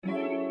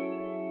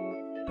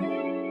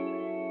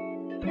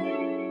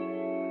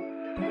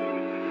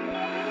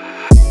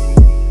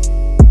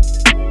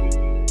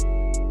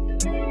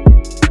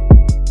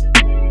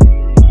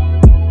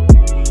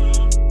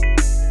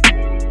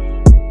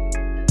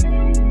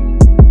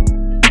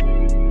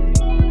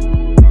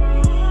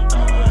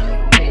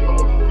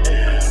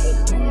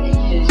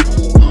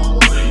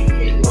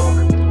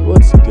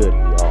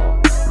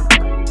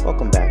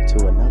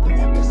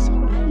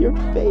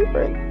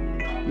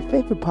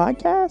Stupid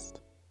Podcast?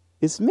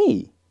 It's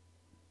me.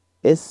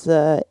 It's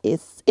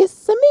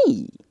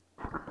me.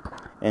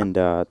 And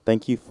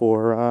thank you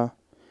for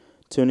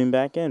tuning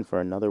back in for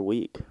another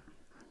week.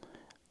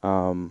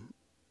 What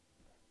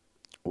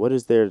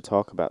is there to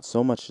talk about?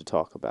 So much to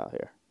talk about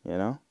here, you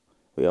know?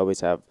 We always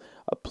have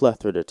a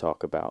plethora to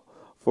talk about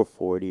for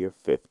 40 or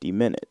 50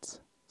 minutes.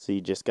 So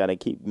you just got to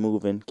keep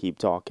moving, keep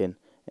talking,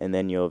 and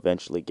then you'll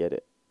eventually get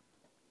it.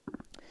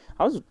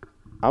 I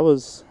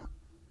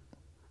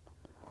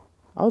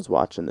was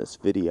watching this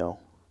video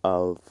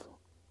of,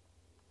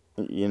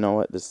 you know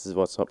what? This is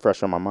what's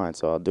fresh on my mind,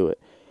 so I'll do it.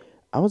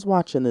 I was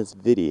watching this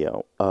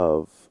video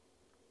of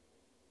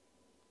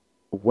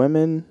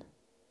women,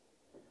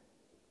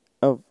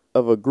 of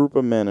a group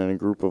of men and a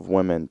group of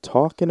women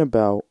talking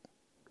about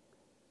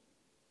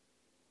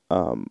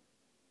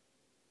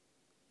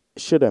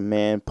should a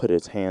man put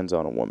his hands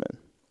on a woman.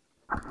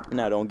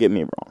 Now, don't get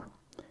me wrong.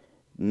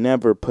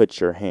 Never put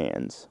your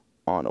hands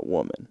on a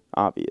woman,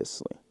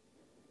 obviously.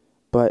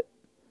 But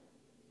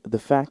the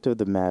fact of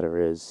the matter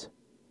is,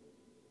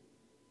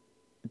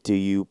 do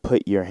you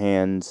put your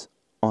hands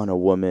on a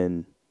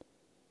woman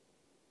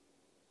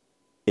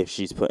if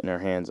she's putting her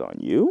hands on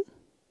you?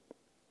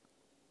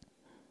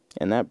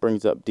 And that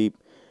brings up deep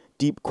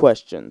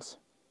questions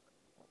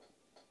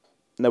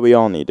that we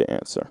all need to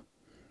answer.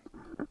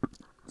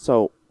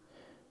 So,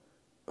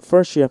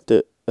 first you have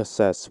to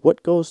assess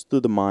what goes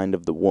through the mind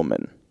of the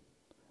woman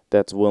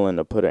that's willing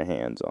to put her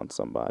hands on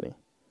somebody.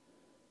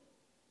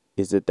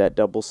 Is it that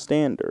double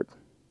standard?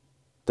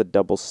 The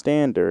double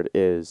standard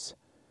is,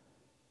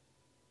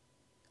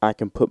 I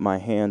can put my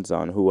hands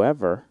on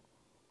whoever.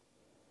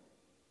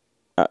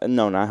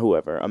 No, not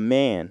whoever. A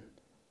man.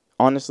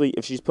 Honestly,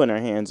 if she's putting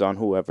her hands on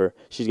whoever,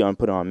 she's going to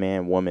put on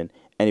man, woman.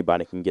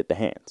 Anybody can get the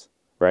hands,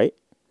 right?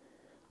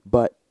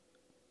 But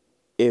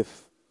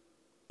if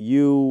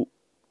you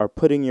are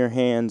putting your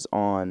hands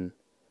on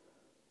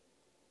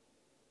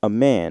a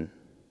man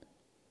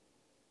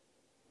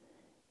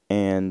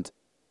and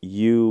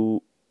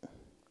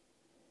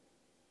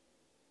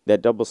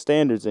that double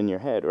standard's in your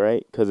head,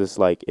 right? Because it's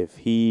like, if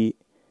he's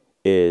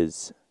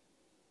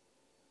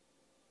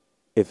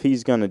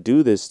going to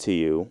do this to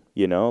you,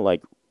 you know,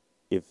 like,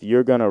 if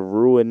you're going to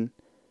ruin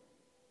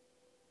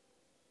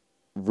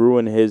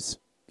his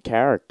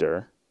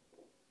character,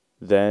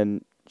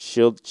 then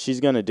she's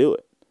going to do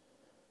it.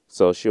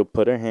 So she'll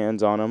put her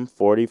hands on him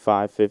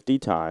 45, 50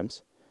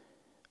 times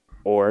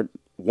or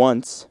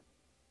once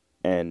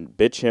and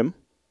bitch him,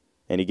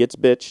 and he gets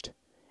bitched,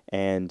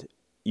 and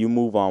you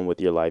move on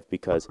with your life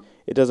because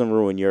it doesn't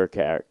ruin your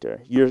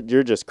character.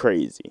 You're just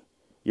crazy.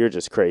 You're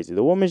just crazy.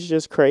 The woman's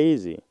just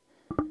crazy.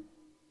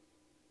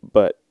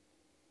 But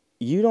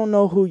you don't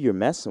know who you're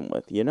messing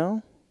with, you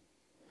know?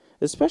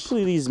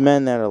 Especially these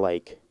men that are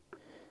like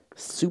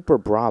super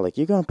brolic.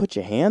 You're going to put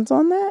your hands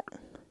on that?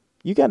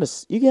 You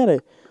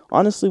gotta,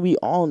 honestly, we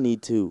all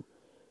need to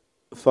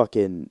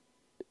fucking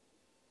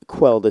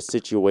quell the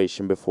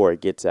situation before it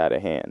gets out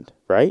of hand,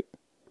 right?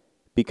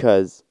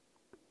 Because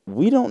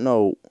we don't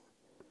know,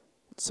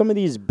 some of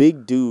these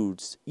big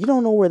dudes, you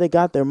don't know where they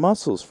got their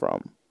muscles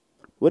from.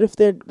 What if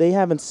they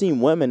haven't seen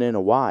women in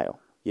a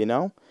while, you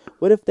know?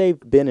 What if they've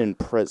been in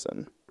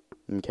prison,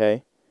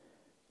 okay?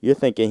 You're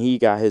thinking he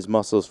got his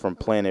muscles from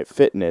Planet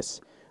Fitness,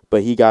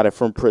 but he got it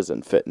from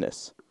prison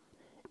fitness.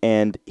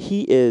 And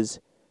he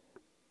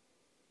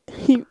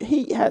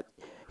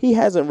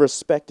hasn't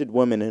respected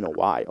women in a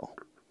while,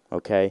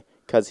 okay?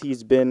 Because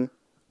he's been,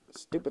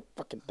 stupid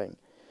fucking thing,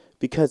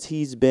 because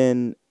he's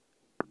been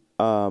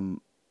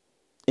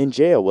in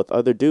jail with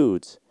other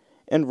dudes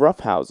and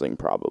roughhousing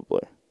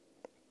probably.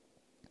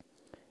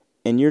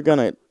 And you're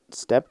gonna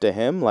step to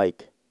him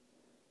like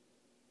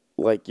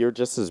you're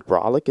just as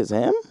brolic as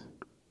him?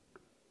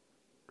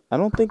 I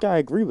don't think I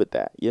agree with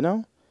that, you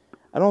know?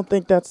 I don't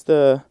think that's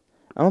a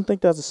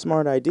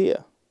smart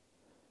idea.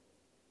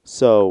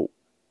 So,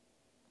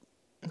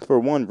 for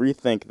one,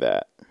 rethink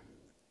that.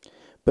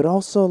 But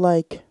also,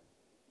 like,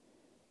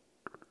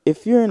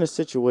 if you're in a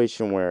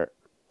situation where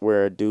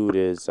a dude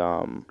is,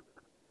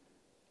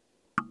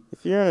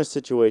 if you're in a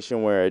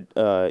situation where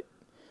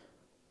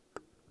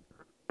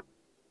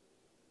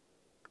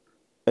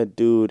a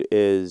dude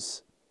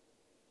is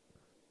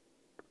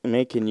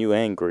making you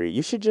angry,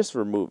 you should just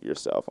remove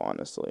yourself,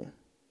 honestly.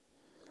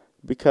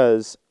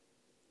 Because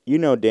you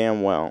know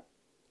damn well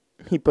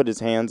he put his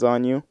hands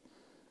on you,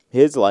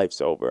 his life's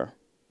over.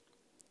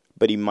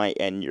 But he might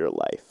end your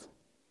life.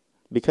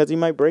 Because he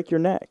might break your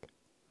neck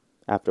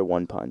after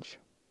one punch.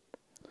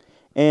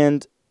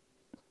 And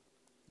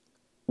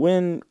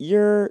when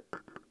you're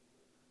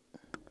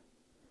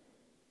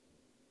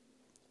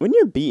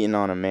beating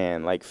on a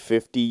man like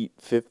 50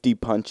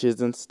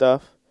 punches and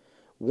stuff,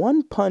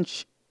 one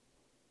punch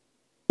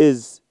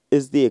is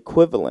the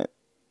equivalent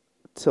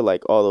to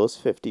like all those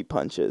 50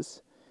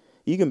 punches.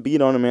 You can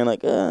beat on a man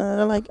like,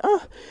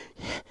 oh,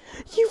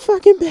 you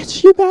fucking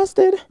bitch, you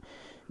bastard.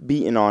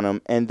 Beating on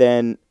him, and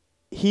then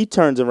he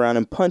turns around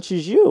and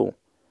punches you.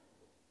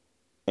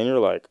 And you're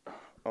like,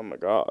 oh my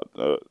God.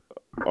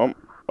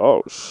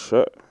 Oh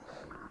shit.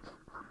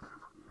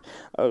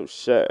 Oh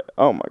shit.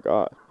 Oh my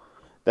god.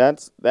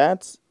 That's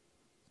that's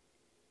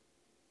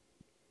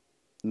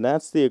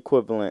that's the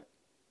equivalent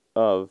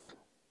of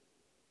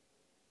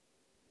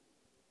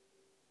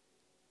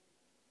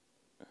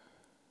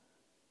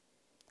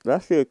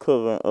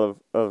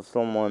of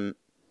someone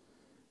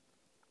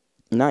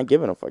not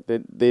giving a fuck.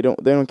 They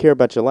don't care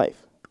about your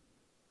life.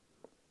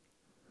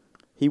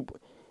 He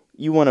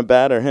You want to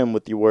batter him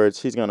with your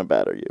words, he's gonna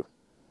batter you.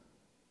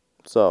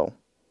 So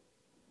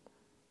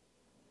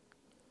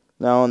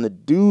now on the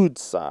dude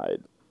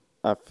side,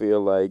 I feel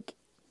like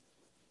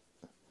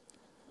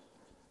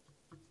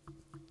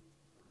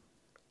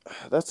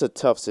that's a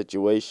tough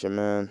situation,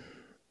 man.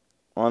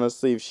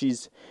 Honestly, if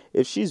she's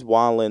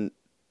wildin'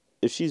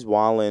 if she's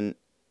wildin'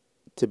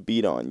 to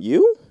beat on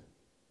you,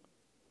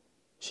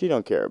 she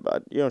don't care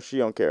about she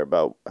don't care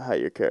about how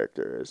your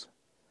character is.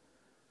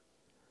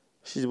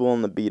 She's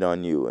willing to beat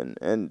on you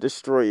and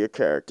destroy your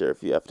character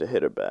if you have to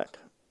hit her back.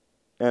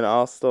 And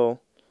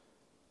also,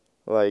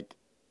 like,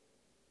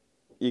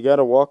 you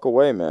gotta walk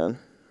away, man.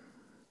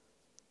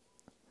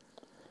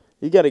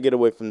 You gotta get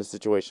away from the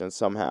situation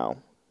somehow.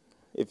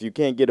 If you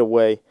can't get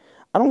away,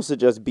 I don't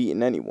suggest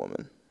beating any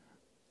woman.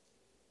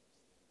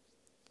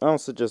 I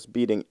don't suggest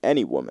beating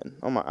any woman.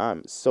 Oh my,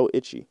 I'm so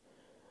itchy.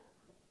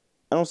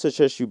 I don't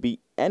suggest you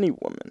beat any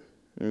woman,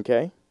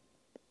 okay?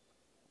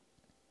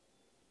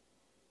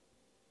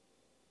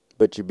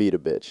 But you beat a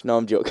bitch. No,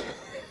 I'm joking.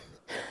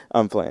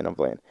 I'm playing.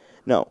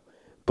 No,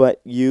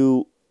 but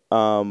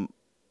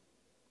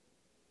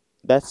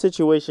that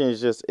situation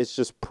is it's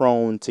just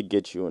prone to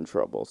get you in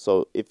trouble.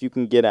 So if you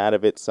can get out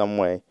of it some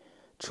way,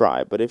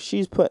 try. But if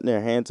she's putting her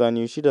hands on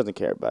you, she doesn't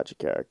care about your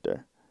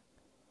character.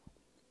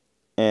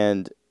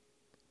 And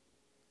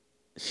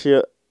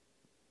she'll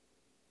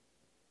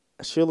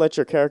she'll let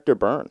your character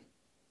burn.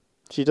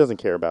 She doesn't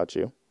care about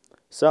you.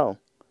 So,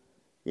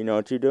 you know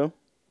what you do?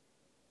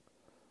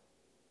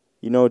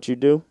 You know what you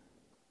do?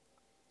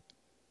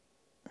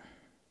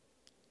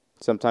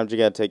 Sometimes you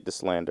gotta take the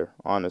slander,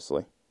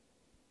 honestly.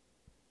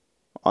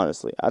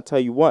 Honestly. I tell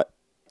you what.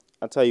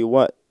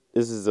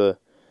 This is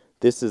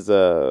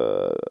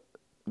a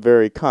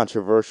very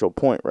controversial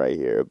point right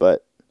here,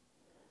 but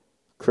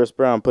Chris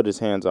Brown put his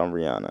hands on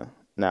Rihanna.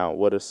 Now,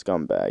 what a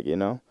scumbag, you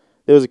know?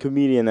 There was a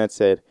comedian that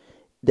said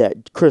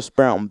that Chris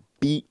Brown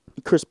bit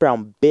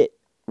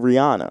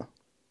Rihanna.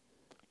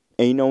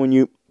 And you know when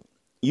you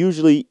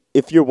usually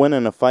if you're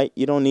winning a fight,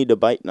 you don't need to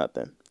bite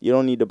nothing. You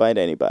don't need to bite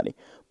anybody.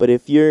 But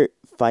if you're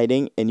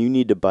fighting and you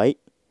need to bite,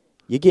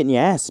 you're getting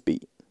your ass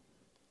beat.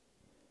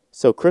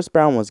 So Chris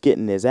Brown was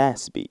getting his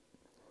ass beat.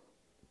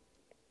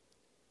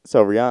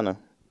 So Rihanna,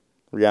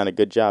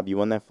 good job. You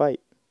won that fight.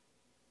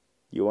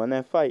 You won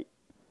that fight.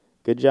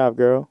 Good job,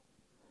 girl.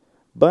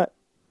 But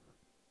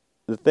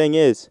the thing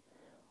is,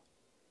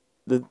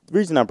 the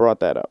reason I brought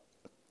that up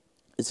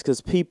is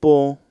because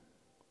people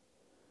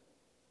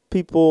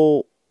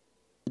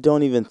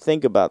don't even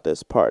think about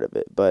this part of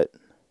it. But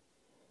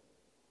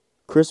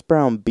Chris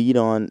Brown beat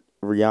on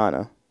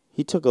Rihanna.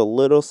 He took a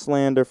little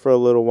slander for a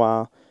little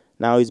while.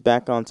 Now he's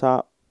back on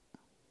top.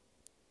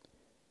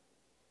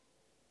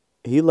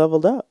 He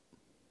leveled up.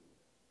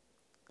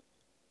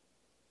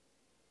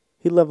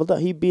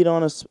 He beat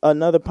on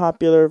another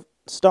popular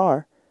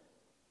star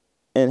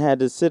and had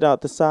to sit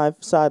out the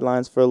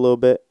sidelines for a little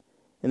bit.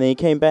 And then he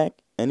came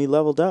back and he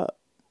leveled up.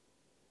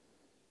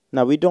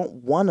 Now, we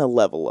don't want to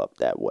level up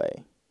that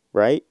way,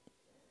 right?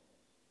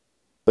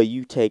 But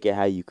you take it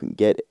how you can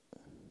get it.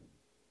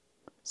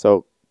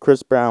 So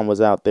Chris Brown was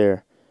out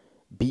there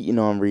beating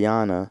on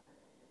Rihanna,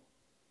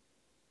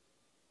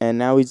 and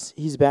now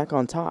he's back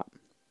on top.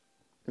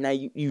 Now,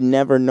 you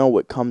never know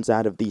what comes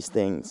out of these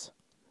things.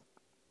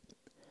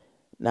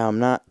 Now, I'm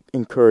not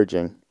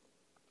encouraging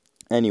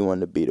anyone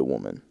to beat a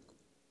woman.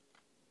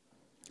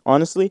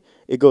 Honestly,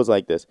 it goes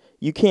like this.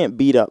 You can't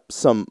beat up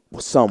some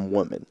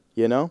women,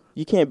 you know?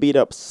 You can't beat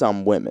up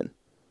some women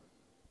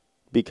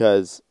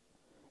because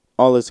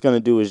all it's going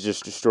to do is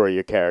just destroy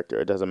your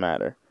character. It doesn't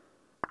matter.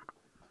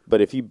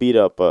 But if you beat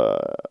up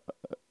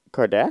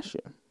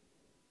Kardashian,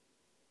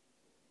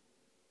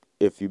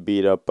 if you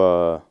beat up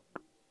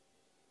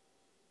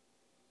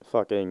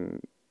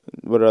fucking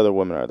what other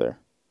women are there?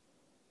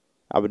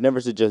 I would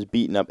never suggest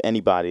beating up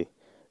anybody.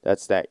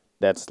 That's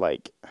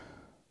like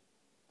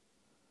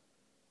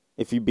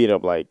if you beat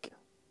up like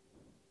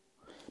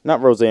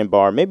not Roseanne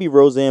Barr, maybe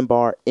Roseanne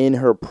Barr in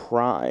her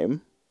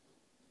prime,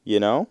 you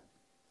know?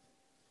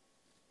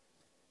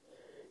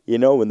 You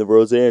know, in the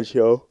Roseanne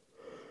show.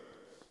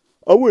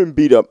 I wouldn't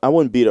beat up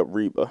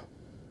Reba.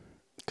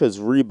 Cuz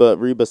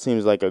Reba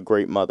seems like a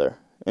great mother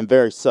and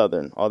very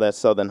southern, all that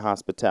southern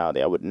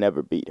hospitality. I would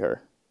never beat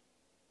her.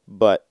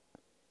 But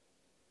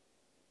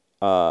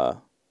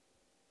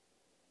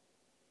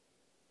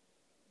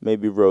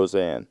maybe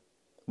Roseanne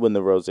when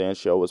the Roseanne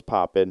show was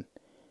popping.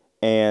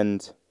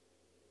 And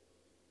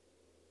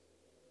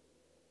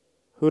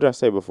who did I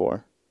say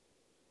before?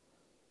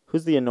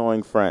 Who's the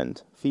annoying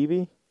friend?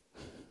 Phoebe?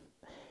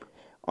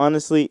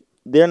 Honestly,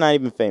 they're not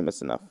even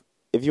famous enough.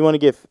 If you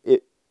want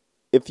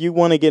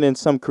to get in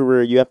some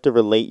career, you have to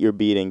relate your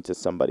beating to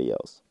somebody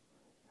else.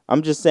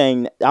 I'm just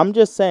saying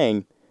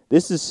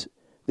this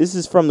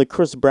is from the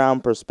Chris Brown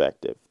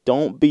perspective.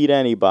 Don't beat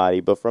anybody,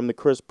 but from the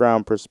Chris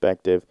Brown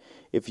perspective,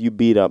 if you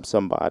beat up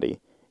somebody,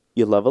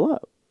 you level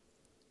up.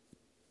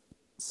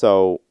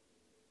 So,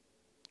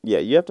 yeah,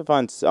 you have to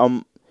find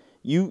some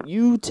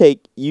you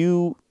take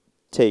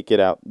it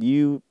out.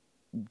 You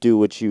do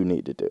what you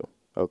need to do,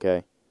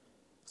 okay?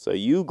 So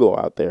you go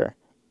out there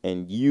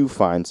and you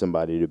find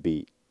somebody to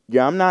beat.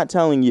 Yeah, I'm not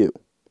telling you.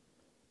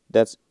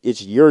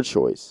 It's your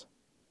choice.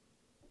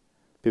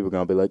 People are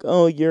going to be like,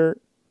 "Oh, you're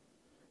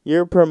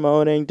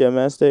promoting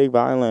domestic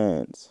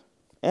violence."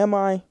 Am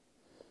I?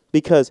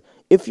 Because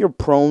if you're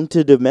prone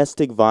to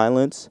domestic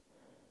violence,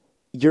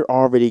 you're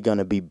already going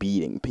to be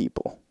beating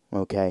people,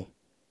 okay?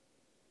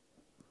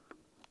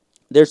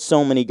 There's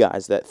so many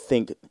guys that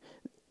think,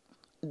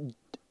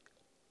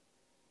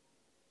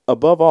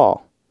 above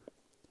all,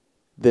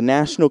 the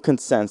national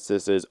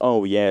consensus is,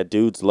 oh, yeah,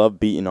 dudes love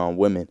beating on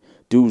women.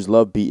 Dudes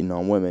love beating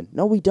on women.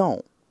 No, we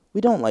don't.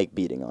 We don't like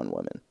beating on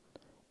women.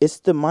 It's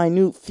the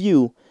minute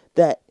few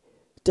that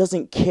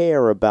doesn't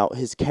care about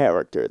his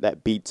character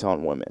that beats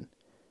on women.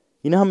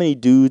 You know how many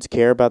dudes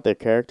care about their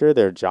character?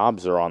 Their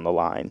jobs are on the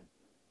line.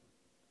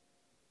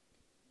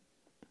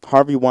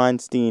 Harvey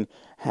Weinstein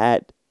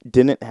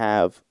didn't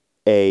have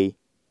a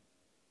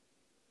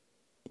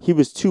he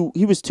was too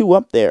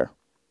up there.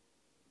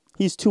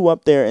 He's too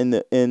up there in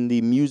the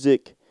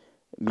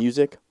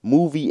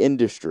movie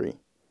industry.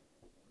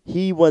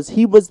 He was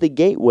the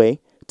gateway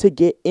to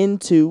get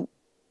into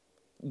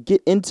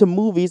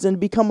movies and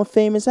become a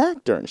famous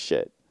actor and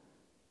shit.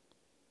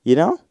 You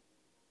know?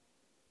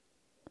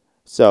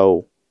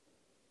 So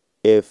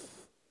if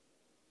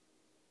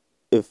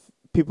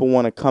people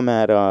want to come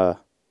at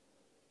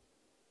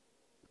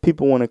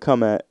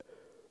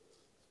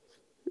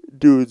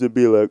dudes and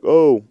be like,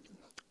 "Oh,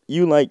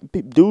 you like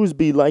dudes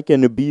be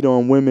liking to beat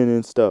on women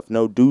and stuff."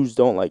 No, dudes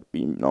don't like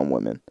beating on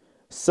women.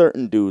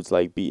 Certain dudes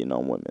like beating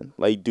on women,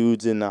 like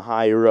dudes in the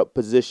higher up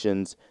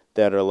positions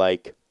that are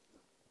like,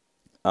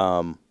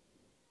 um,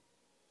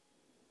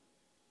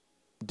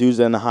 dudes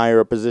in the higher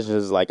up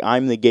positions is like,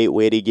 I'm the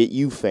gateway to get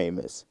you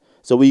famous.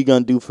 So what you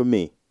gonna do for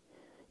me?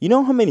 You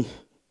know how many,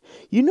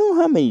 you know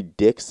how many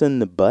dicks in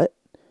the butt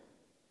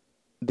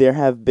there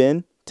have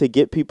been to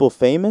get people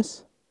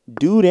famous?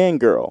 Dude and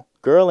girl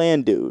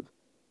and dude,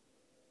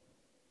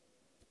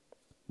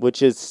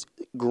 which is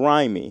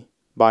grimy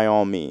by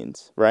all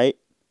means, right?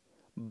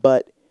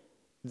 But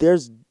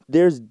there's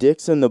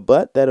dicks in the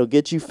butt that'll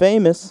get you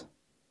famous.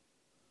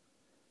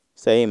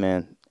 Say, hey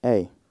man,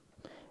 hey,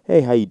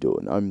 how you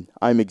doing?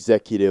 I'm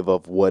executive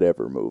of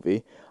whatever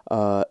movie.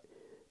 I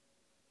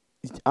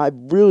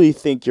really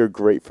think you're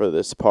great for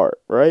this part,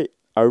 right?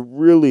 I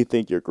really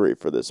think you're great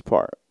for this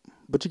part.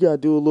 But you gotta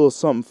do a little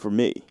something for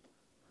me.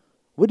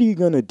 What are you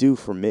gonna do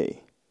for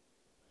me?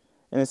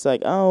 And it's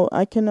like, oh,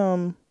 like,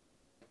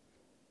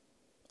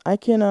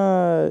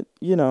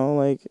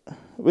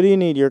 what do you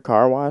need? Your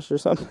car washed or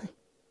something?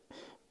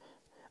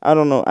 I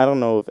don't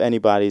know if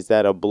anybody's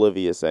that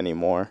oblivious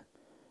anymore.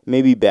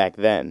 Maybe back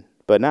then,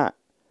 but not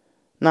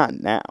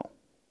now.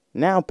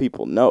 Now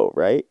people know,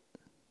 right?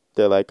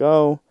 They're like,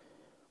 oh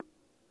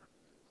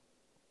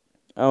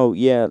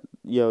yeah,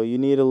 yo, you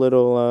need a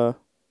little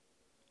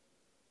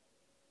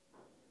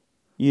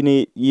you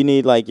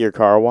need like your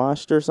car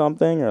washed or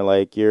something, or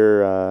like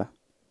your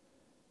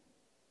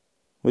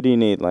what do you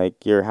need?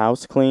 Like your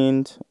house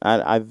cleaned?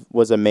 I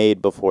was a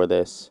maid before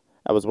this.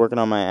 I was working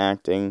on my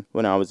acting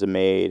when I was a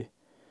maid.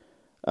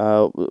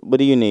 What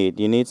do you need?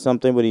 You need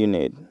something? What do you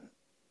need?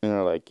 And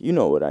they're like, you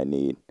know what I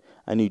need?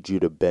 I need you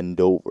to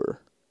bend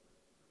over.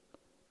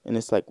 And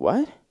it's like,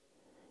 what?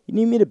 You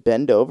need me to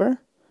bend over?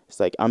 It's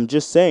like, I'm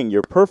just saying,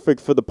 you're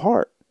perfect for the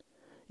part.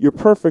 You're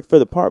perfect for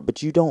the part,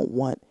 but you don't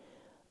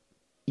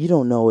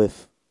know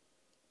if,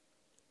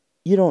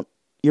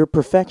 your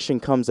perfection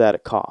comes at a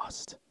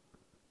cost.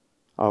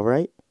 All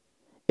right?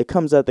 It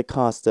comes at the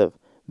cost of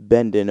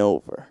bending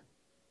over.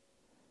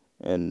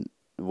 And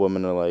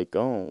women are like,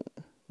 oh,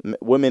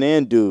 women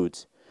and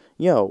dudes.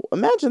 Yo,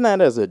 imagine that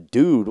as a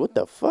dude. What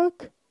the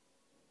fuck?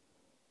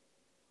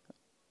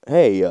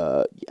 Hey,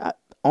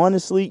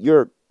 honestly,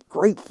 you're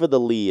great for the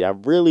lead. I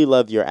really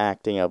love your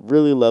acting. I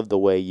really love the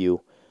way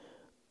you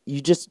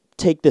just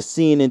take the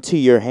scene into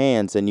your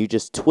hands and you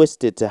just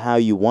twist it to how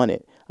you want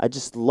it. I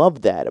just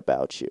love that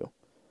about you.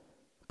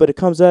 But it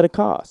comes at a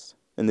cost.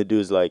 And the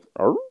dude's like,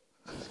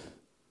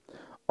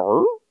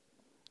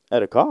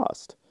 at a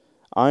cost.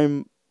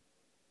 I'm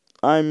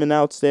an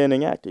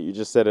outstanding actor. You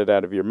just said it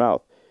out of your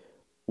mouth.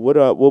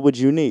 What would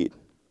you need?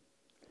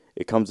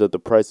 It comes at the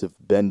price of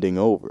bending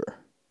over.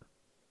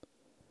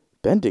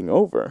 Bending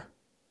over?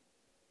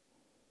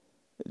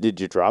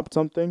 Did you drop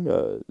something?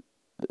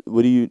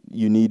 What do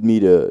you need me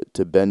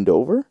to bend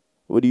over?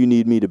 What do you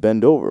need me to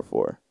bend over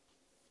for?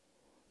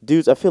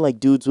 Dudes, I feel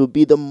like dudes would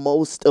be the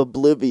most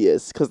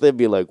oblivious because they'd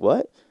be like,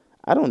 what?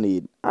 I don't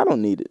need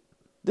it.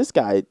 This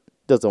guy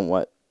doesn't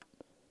want,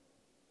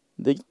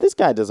 this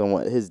guy doesn't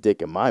want his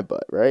dick in my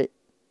butt, right?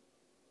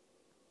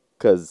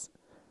 Because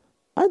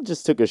I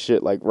just took a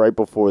shit like right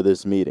before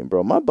this meeting,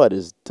 bro. My butt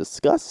is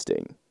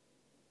disgusting.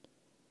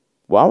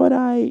 Why would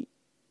I?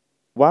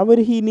 Why would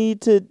he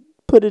need to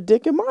put a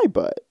dick in my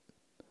butt?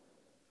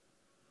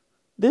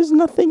 There's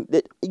nothing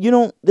that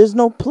there's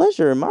no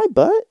pleasure in my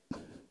butt.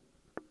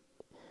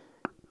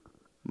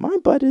 My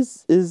butt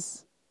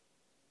is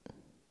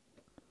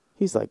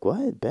He's like,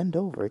 "What? Bend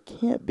over. It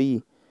can't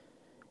be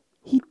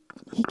he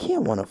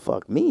can't want to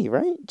fuck me,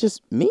 right?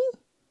 Just me?"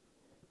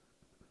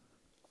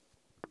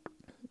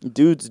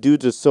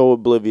 Dudes are so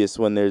oblivious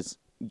when there's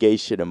gay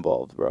shit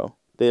involved, bro.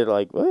 They're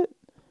like, "What?"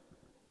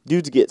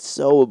 Dudes get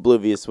so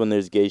oblivious when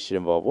there's gay shit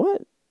involved.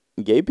 What?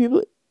 Gay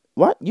people?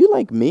 What? You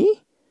like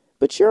me?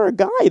 But you're a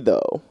guy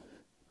though.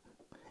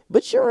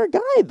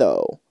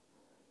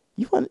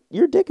 You want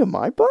your dick in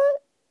my butt?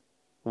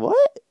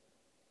 What?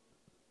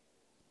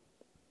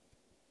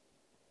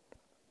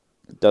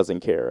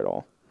 Doesn't care at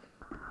all.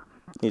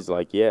 He's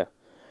like, yeah,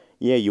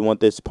 you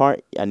want this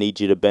part? I need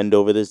you to bend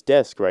over this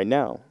desk right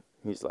now.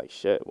 He's like,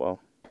 shit, well,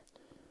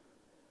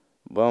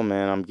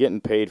 man, I'm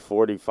getting paid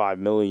 $45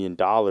 million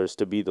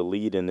to be the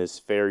lead in this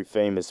very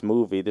famous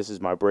movie. This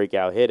is my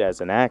breakout hit as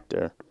an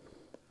actor.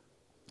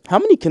 How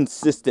many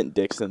consistent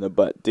dicks in the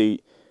butt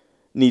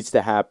needs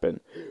to happen?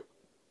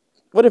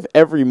 What if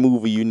every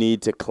movie you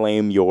need to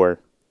claim your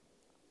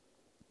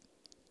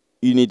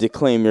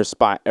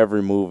spot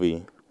every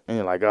movie? And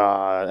you're like,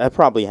 that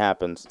probably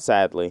happens,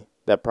 sadly.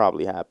 That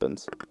probably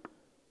happens.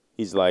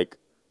 He's like,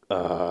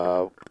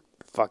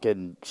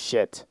 fucking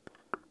shit.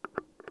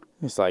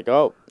 It's like,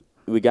 oh,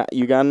 you got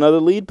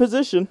another lead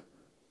position.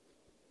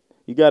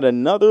 You got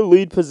another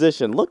lead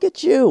position. Look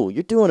at you.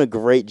 You're doing a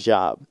great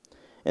job.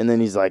 And then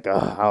he's like,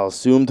 I'll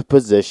assume the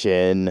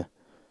position.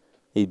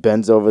 He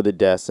bends over the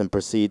desk and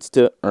proceeds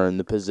to earn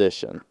the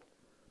position.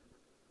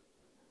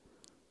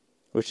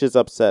 Which is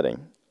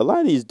upsetting. A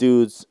lot of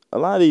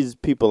these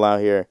people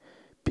out here,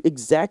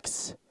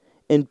 execs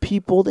and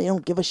people, they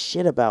don't give a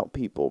shit about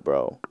people,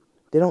 bro.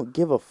 They don't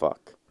give a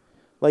fuck.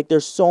 Like,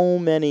 there's so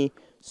many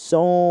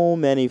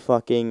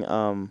fucking,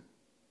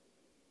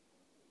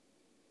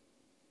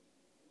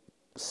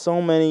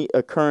 so many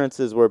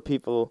occurrences where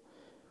people,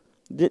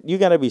 you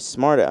gotta be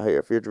smart out here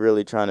if you're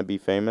really trying to be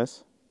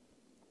famous.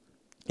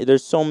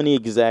 There's so many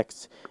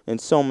execs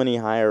and so many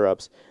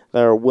higher-ups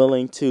that are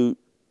willing to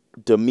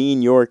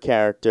demean your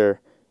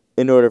character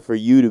in order for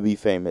you to be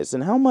famous.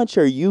 And how much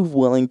are you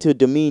willing to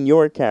demean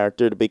your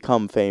character to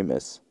become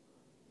famous?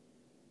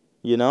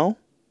 You know?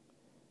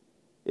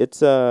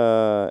 It's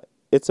a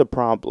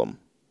problem.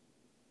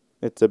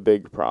 It's a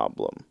big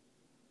problem.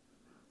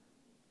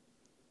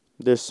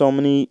 There's so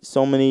many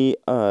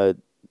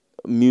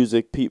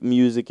music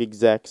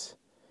execs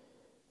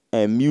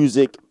and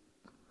music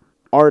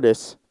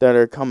artists that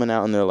are coming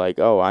out and they're like,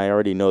 "Oh, I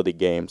already know the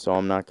game, so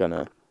I'm not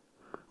gonna."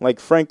 Like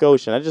Frank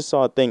Ocean, I just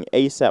saw a thing.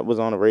 ASAP was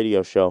on a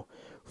radio show.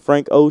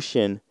 Frank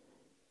Ocean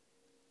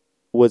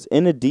was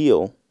in a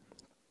deal,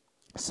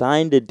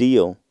 signed a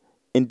deal,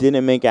 and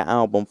didn't make an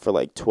album for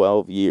like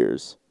 12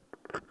 years.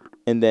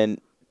 And then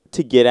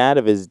to get out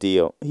of his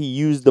deal, he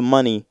used the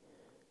money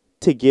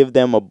to give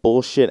them a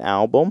bullshit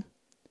album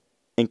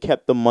and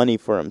kept the money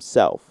for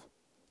himself.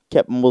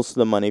 Kept most of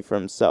the money for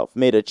himself.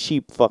 Made a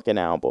cheap fucking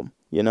album,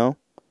 you know?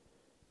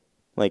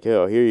 Like,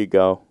 oh, here you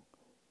go.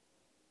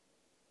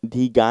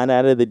 He got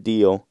out of the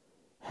deal,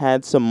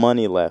 had some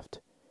money left,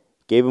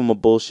 gave him a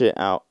bullshit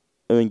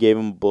gave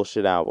him a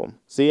bullshit album.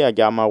 See, I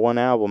got my one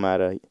album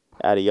out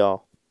of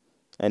y'all.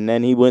 And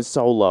then he went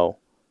solo.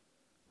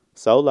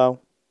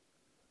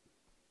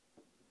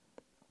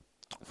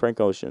 Frank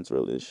Ocean's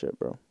really the shit,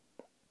 bro.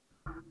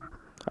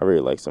 I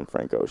really like some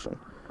Frank Ocean.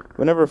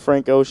 Whenever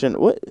Frank Ocean,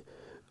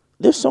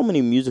 there's so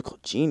many musical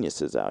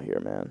geniuses out here,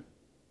 man.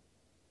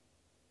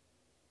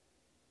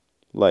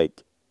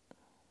 Like,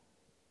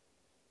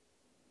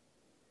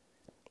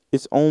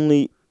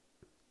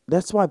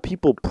 that's why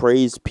people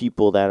praise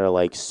people that are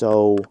like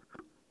so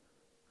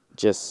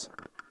just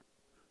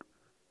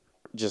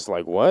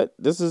like, what?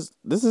 This is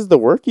the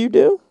work you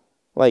do?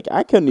 Like,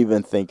 I couldn't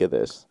even think of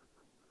this.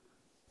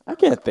 I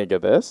can't think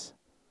of this.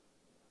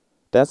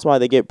 That's why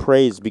they get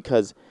praised,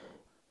 because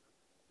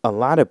a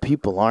lot of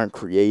people aren't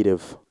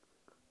creative.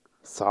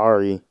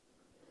 Sorry.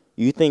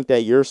 You think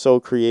that you're so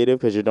creative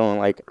because you're doing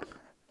like,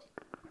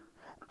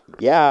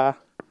 yeah.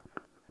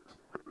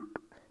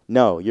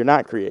 No, you're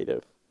not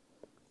creative.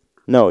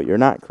 No, you're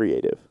not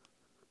creative.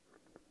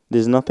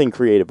 There's nothing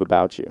creative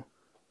about you.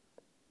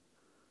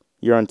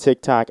 You're on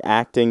TikTok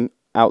acting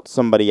out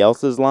somebody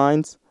else's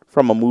lines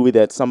from a movie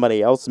that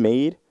somebody else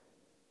made.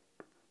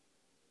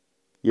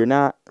 You're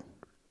not.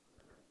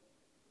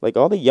 Like,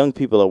 all the young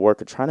people at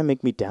work are trying to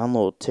make me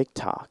download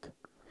TikTok.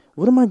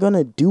 What am I going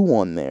to do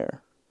on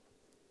there?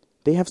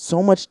 They have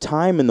so much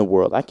time in the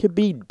world. I could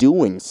be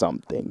doing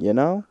something, you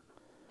know?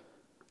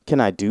 Can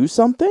I do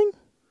something?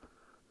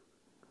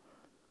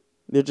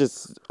 They're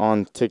just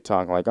on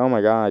TikTok like, oh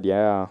my God,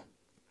 yeah.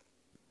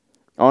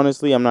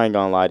 Honestly, I'm not even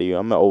gonna lie to you.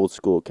 I'm an old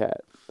school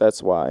cat.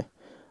 That's why.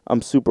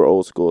 I'm super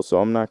old school, so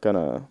I'm not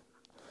gonna.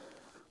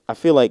 I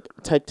feel like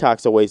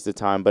TikTok's a waste of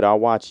time, but I'll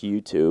watch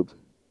YouTube,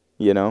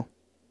 you know?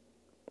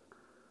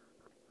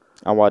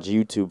 I watch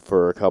YouTube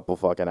for a couple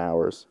fucking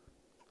hours.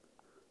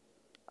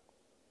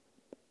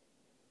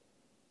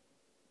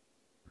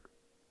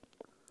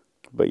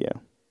 But yeah.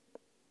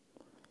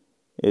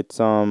 It's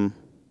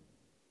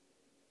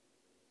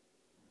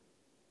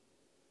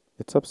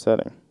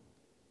upsetting.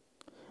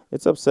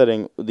 It's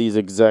upsetting these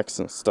execs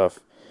and stuff.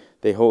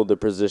 They hold the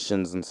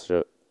positions and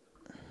shit.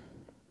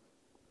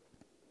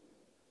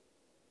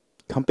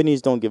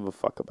 Companies don't give a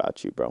fuck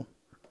about you, bro.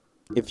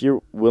 If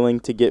you're willing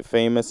to get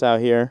famous out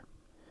here,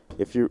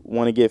 if you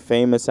want to get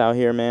famous out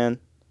here, man,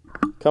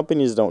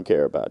 companies don't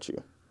care about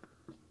you.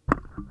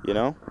 You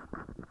know?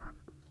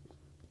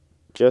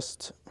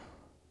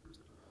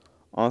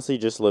 Honestly,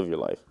 just live your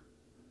life.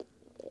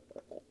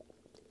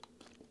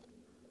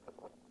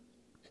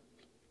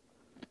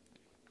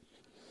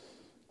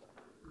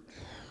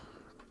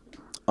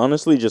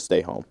 Honestly, just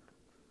stay home.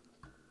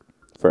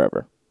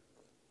 Forever.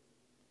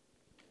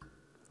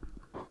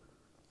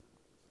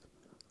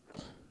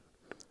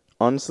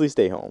 Honestly,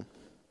 stay home.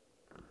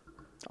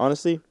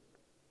 Honestly.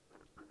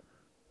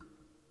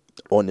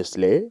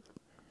 Honestly.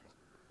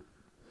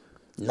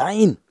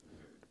 9.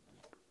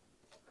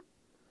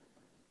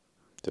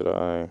 Did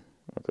I?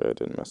 Okay, I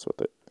didn't mess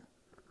with it.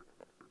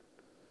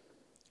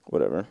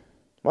 Whatever.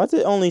 Why does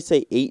it only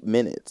say 8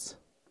 minutes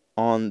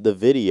on the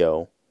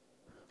video,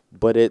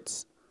 but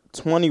it's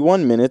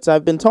 21 minutes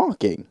I've been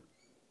talking?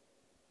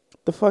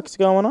 What the fuck's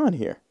going on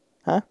here?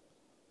 Huh?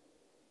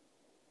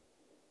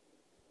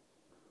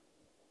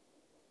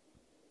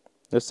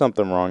 There's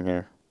something wrong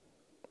here.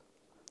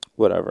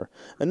 Whatever.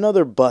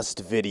 Another bust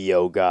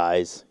video,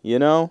 guys. You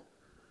know?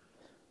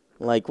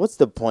 Like, what's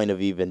the point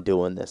of even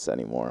doing this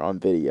anymore on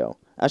video?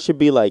 I should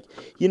be like,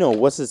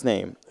 what's his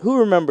name? Who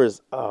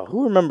remembers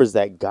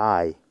that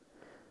guy?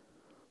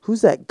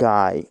 Who's that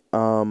guy?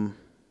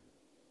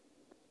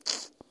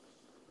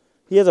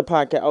 He has a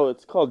podcast. Oh,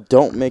 it's called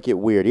Don't Make It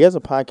Weird. He has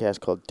a podcast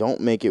called Don't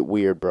Make It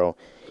Weird, bro.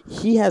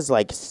 He has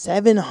like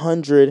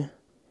 300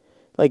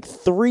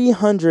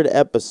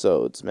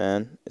 episodes,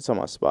 man. It's on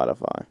my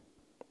Spotify.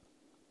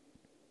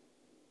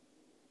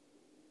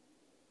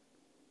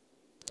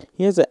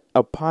 He has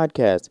a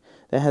podcast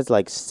that has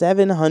like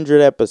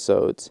 700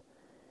 episodes.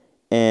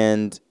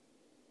 And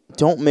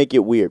Don't Make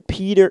It Weird.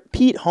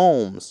 Pete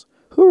Holmes.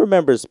 Who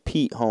remembers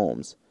Pete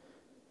Holmes?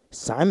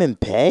 Simon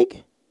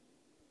Pegg?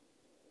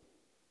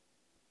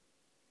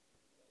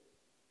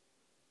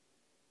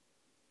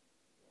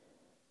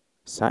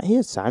 He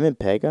has Simon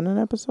Pegg on an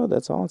episode?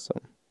 That's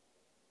awesome.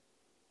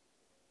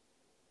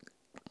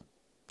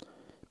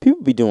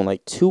 People be doing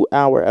like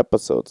 2-hour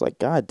episodes. Like,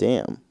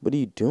 goddamn, what are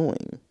you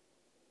doing?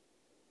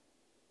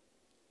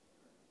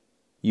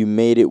 You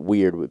Made It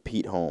Weird with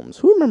Pete Holmes.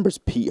 Who remembers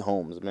Pete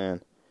Holmes,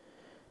 man?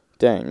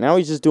 Dang, now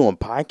he's just doing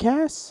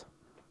podcasts?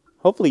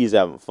 Hopefully he's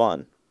having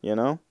fun, you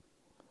know?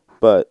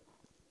 But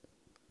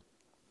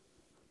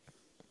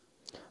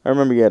I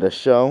remember he had a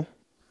show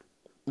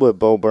with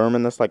Bo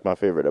Burnham. That's like my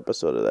favorite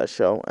episode of that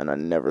show, and I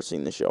never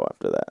seen the show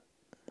after that.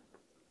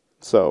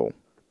 So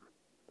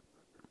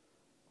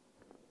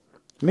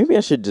maybe I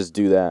should just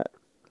do that,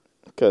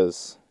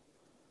 because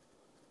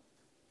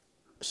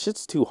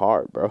shit's too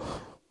hard, bro.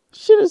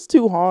 Shit is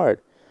too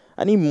hard.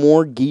 I need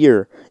more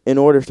gear in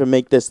order to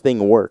make this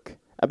thing work.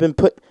 I've been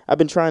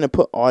trying to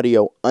put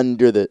audio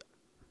under the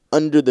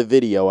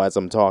video as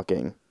I'm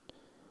talking.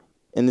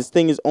 And this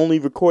thing is only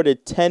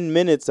recorded 10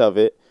 minutes of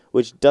it,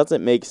 which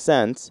doesn't make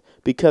sense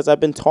because I've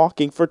been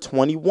talking for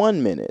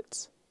 21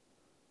 minutes.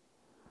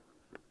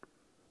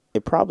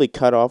 It probably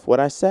cut off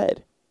what I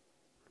said.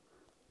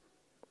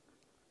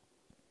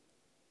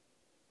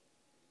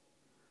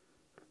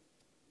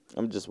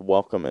 I'm just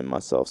welcoming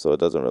myself, so it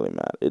doesn't really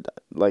matter.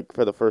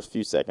 For the first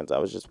few seconds, I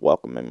was just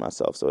welcoming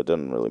myself, so it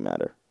doesn't really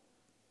matter.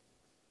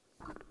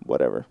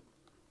 Whatever.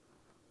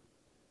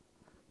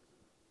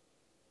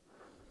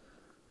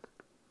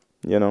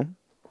 You know?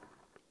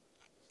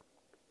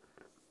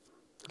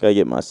 Gotta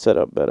get my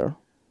setup better.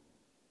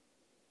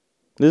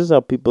 This is how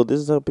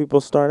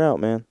people start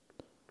out, man.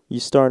 You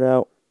start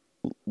out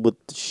with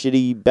the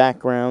shitty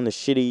background, the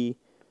shitty,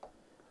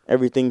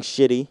 everything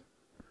shitty,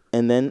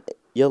 and then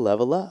you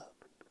level up.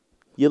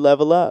 You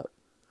level up.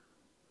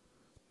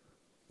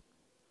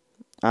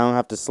 I don't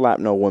have to slap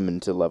no woman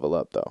to level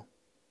up, though.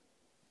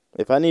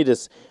 If I needed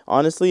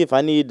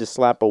to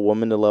slap a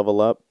woman to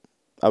level up,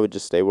 I would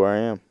just stay where I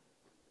am.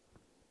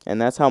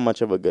 And that's how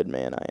much of a good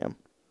man I am.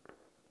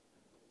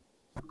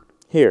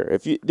 Here,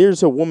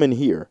 there's a woman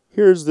here.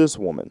 Here's this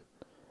woman.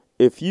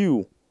 If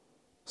you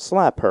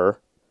slap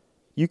her,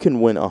 you can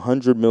win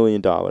 $100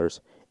 million,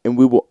 and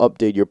we will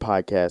update your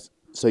podcast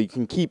so you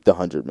can keep the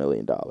 $100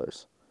 million.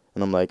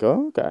 And I'm like,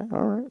 oh, okay,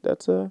 all right,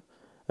 that's a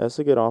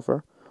good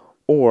offer.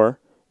 Or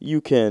you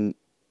can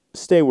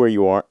stay where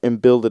you are and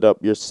build it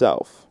up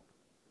yourself.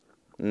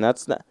 And I'm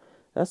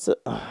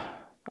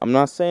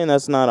not saying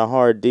that's not a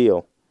hard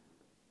deal.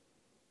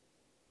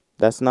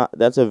 That's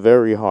a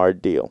very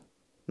hard deal.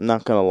 I'm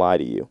not going to lie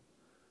to you.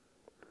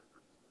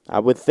 I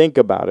would think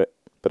about it,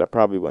 but I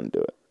probably wouldn't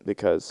do it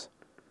because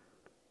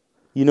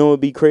you know what would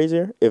be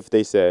crazier? If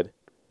they said,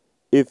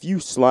 if you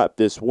slap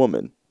this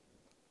woman,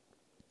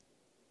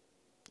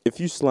 if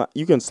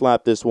you can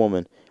slap this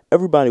woman.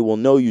 Everybody will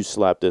know you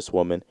slapped this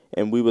woman,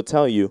 and we will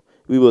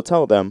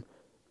tell them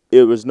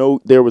there was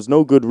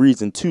no good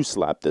reason to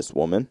slap this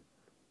woman,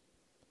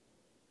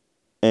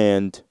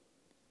 and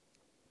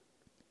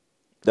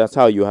that's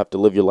how you have to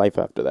live your life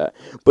after that.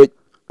 But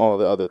all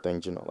the other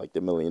things, like the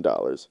 $1 million,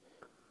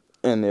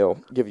 and they'll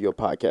give you a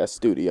podcast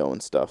studio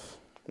and stuff,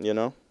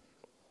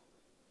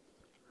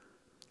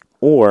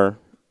 or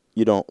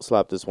you don't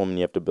slap this woman,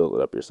 you have to build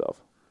it up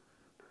yourself.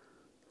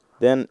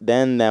 Then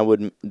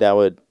that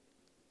would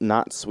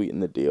not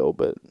sweeten the deal,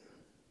 but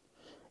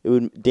it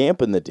would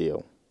dampen the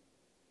deal.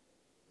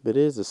 But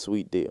it is a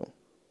sweet deal.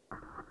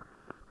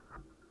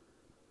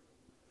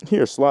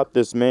 Here, slap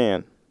this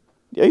man.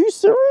 Are you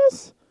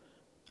serious?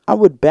 I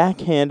would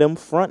backhand him,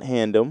 front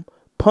hand him,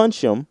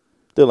 punch him.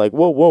 They're like,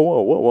 whoa, whoa,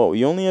 whoa, whoa, whoa.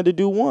 You only had to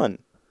do one.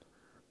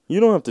 You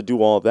don't have to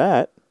do all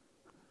that.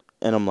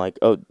 And I'm like,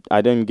 oh,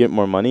 I didn't get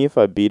more money if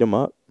I beat him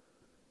up?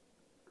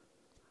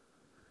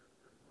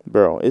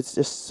 Bro, it's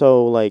just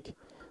so, like,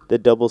 the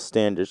double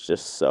standard's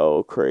just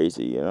so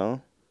crazy,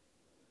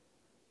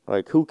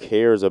 Like, who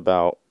cares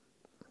about...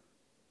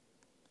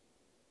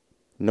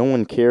 No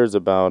one cares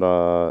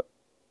about,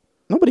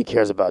 Nobody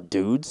cares about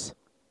dudes.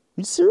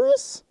 You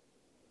serious?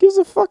 Gives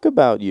a fuck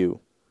about you.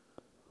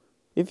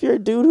 If you're a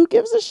dude, who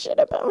gives a shit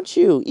about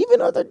you?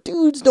 Even other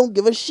dudes don't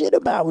give a shit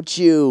about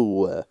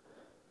you.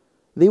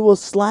 They will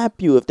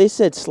slap you. If they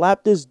said,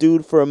 slap this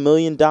dude for $1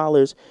 million,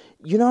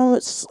 you know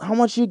how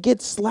much you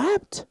get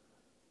slapped?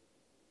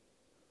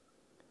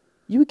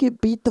 You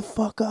get beat the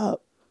fuck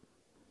up.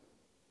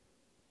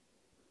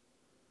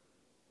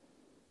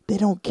 They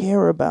don't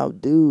care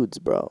about dudes,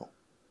 bro.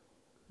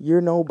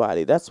 You're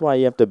nobody. That's why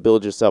you have to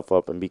build yourself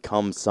up and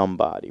become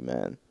somebody,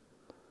 man.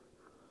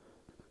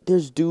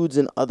 There's dudes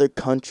in other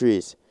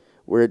countries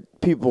where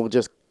people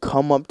just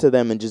come up to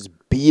them and just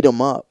beat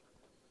them up.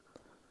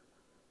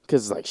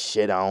 Because, like,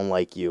 shit, I don't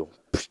like you.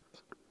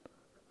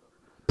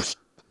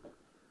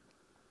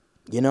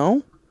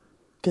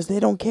 Because they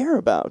don't care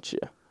about you.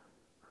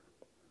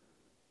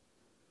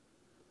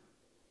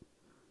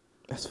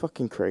 That's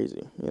fucking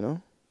crazy,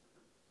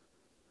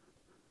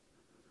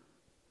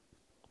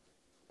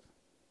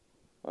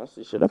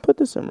 Honestly, should I put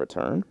this in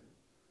return?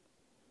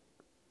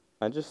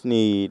 I just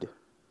need...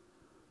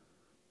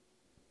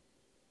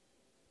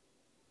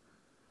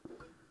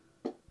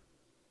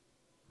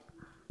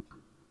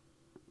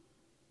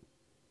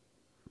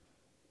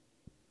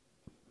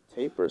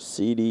 tape or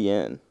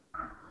CDN.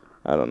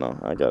 I don't know.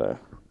 I gotta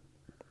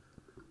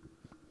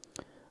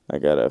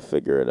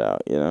figure it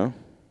out, I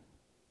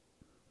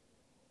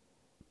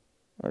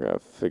gotta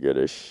figure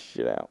this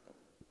shit out.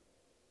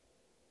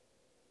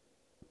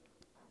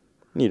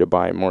 Need to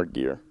buy more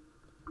gear.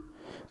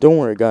 Don't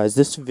worry, guys.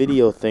 This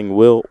video thing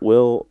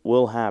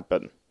will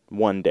happen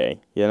one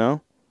day,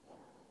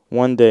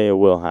 One day it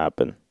will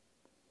happen.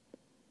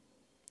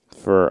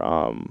 For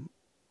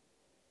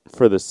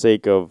the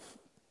sake of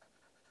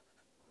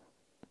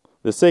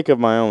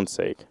my own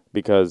sake,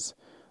 because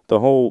the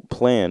whole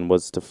plan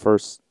was to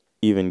first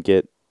even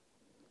get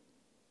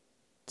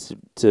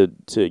to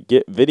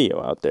get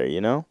video out there,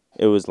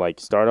 It was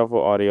like start off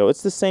with audio.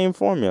 It's the same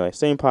formula,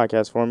 same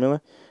podcast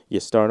formula. You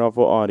start off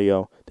with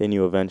audio, then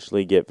you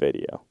eventually get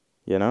video,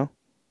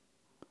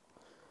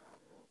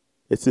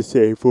 It's the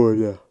same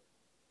formula.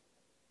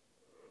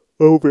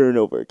 Over and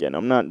over again.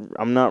 I'm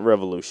not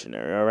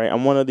revolutionary, all right?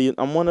 I'm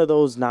one of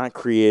those not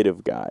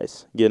creative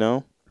guys,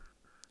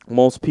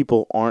 Most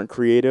people aren't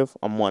creative.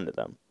 I'm one of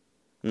them.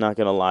 I'm not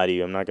gonna lie to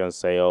you. I'm not gonna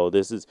say, "Oh,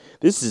 this is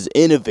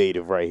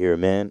innovative right here,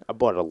 man." I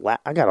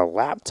got a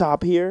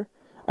laptop here.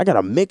 I got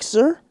a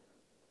mixer.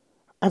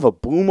 I have a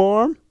boom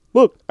arm.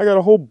 Look, I got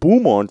a whole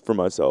boom arm for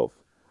myself.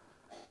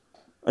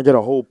 I got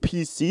a whole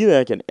PC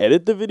that I can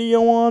edit the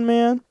video on,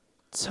 man.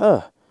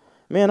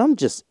 Man, I'm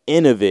just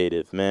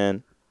innovative,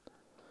 man.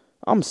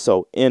 I'm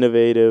so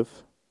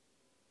innovative.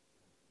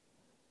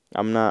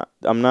 I'm not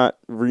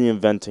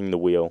reinventing the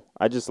wheel.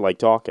 I just like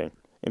talking.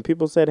 And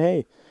people said,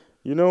 "Hey,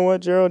 you know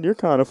what, Gerald? You're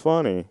kind of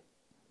funny."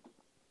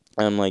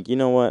 And I'm like, you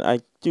know what?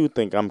 I do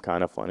think I'm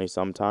kind of funny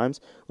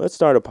sometimes. Let's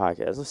start a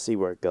podcast. Let's see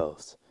where it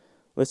goes.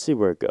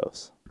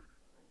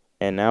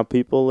 And now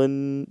people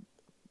in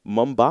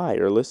Mumbai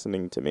are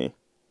listening to me,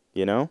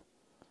 And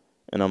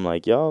I'm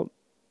like, y'all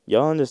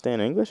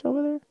understand English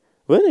over there?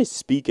 What do they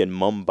speak in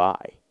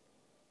Mumbai?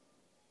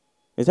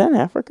 Is that in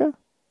Africa?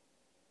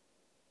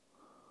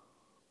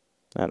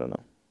 I don't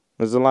know.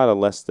 There's a lot of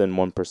less than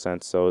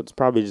 1%, so it's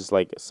probably just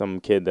like some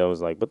kid that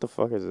was like, what the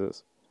fuck is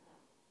this?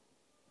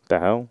 The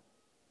hell?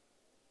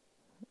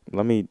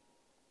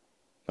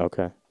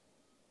 Okay.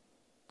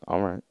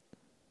 All right.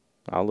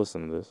 I'll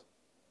listen to this.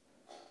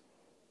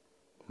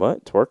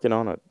 What? Twerking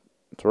on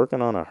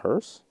a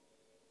hearse?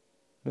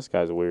 This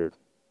guy's weird.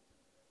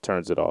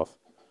 Turns it off.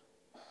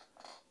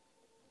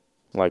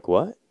 Like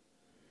what?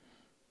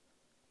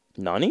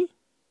 Nani?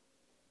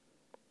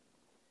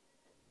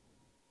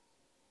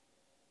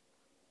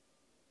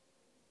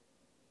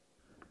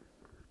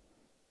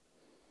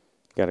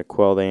 Gotta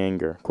quell the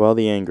anger. Quell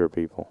the anger,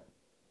 people.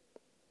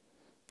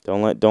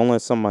 Don't let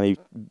somebody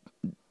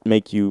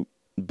make you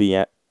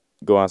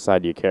go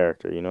outside your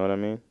character. You know what I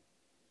mean?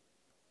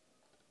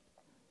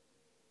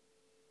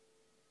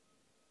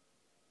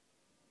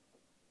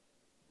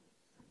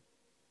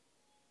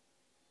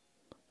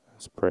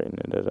 Let's brighten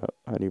it up.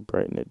 How do you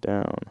brighten it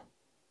down?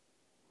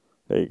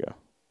 There you go.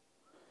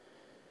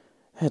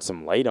 I had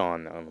some light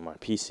on my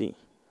PC.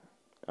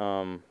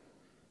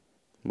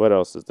 What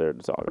else is there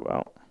to talk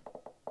about?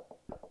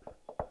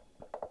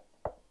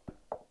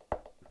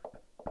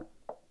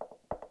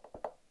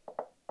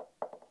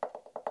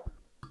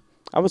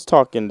 I was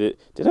talking to.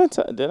 Did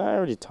I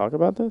already talk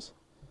about this?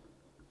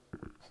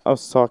 I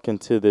was talking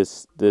to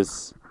this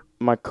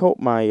my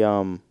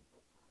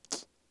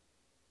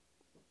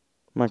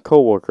my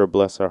coworker,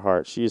 bless her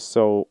heart. She's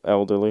so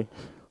elderly.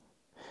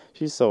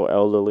 She's so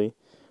elderly,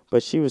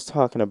 but she was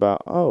talking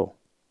about oh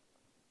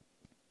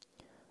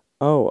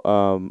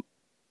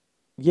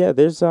yeah,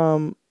 there's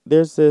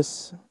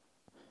this.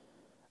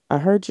 I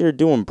heard you're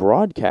doing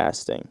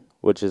broadcasting,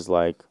 which is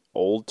like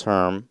old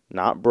term,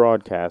 not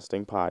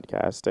broadcasting,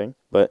 podcasting,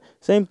 but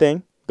same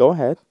thing. Go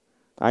ahead.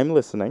 I'm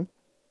listening.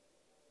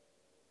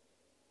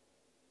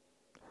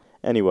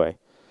 Anyway,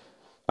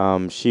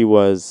 she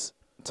was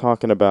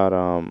talking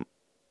about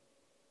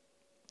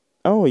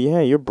oh yeah,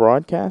 you're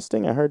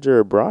broadcasting. I heard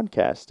you're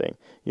broadcasting.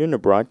 You're into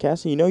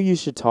broadcasting. You know who you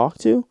should talk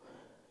to?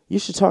 You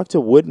should talk to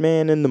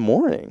Woodman in the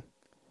morning.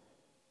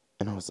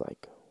 And I was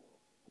like,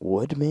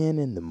 Woodman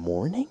in the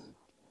morning?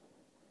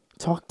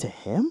 Talk to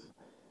him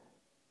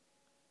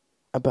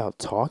about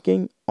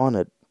talking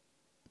on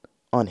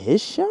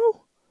his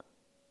show?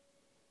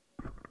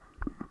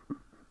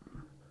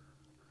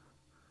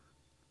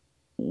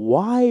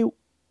 Why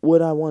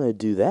would I want to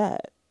do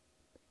that?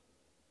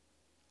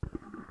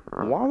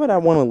 Why would I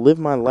want to live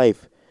my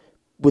life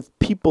with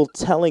people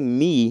telling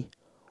me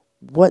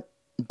what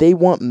they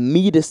want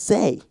me to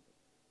say?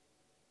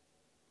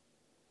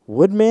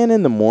 Woodman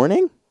in the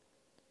morning?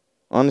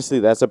 Honestly,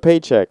 that's a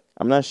paycheck.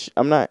 I'm not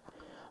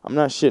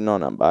shitting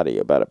on somebody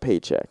about a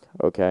paycheck,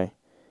 okay?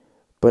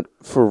 But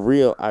for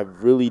real, I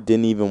really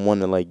didn't even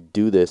want to like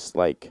do this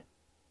like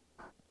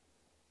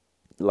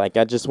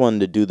I just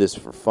wanted to do this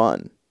for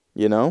fun,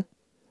 you know?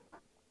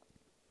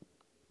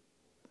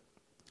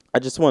 I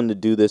just wanted to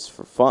do this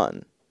for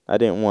fun. I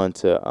didn't want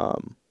to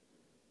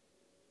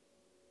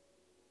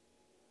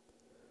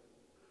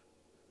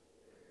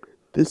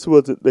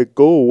the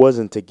goal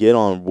wasn't to get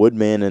on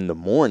Woodman in the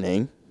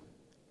morning.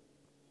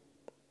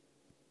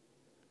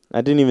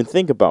 I didn't even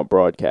think about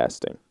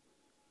broadcasting.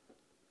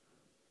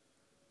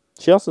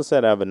 She also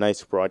said I have a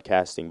nice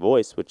broadcasting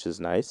voice, which is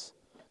nice.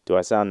 Do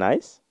I sound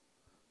nice?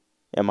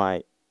 Am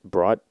I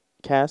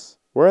broadcast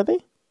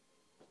worthy?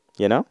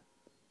 You know?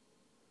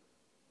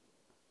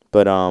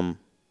 But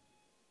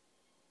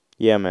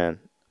yeah, man.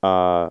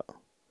 Oh,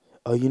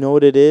 you know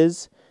what it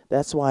is?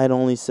 That's why it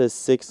only says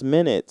 6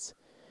 minutes,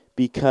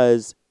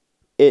 because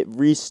it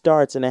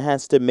restarts and it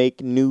has to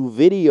make new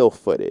video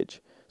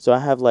footage. So I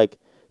have like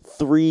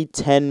 3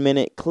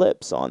 10-minute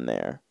clips on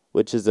there,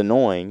 which is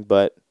annoying,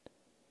 but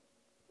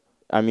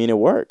I mean, it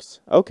works.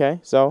 Okay,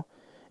 so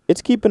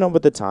it's keeping up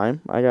with the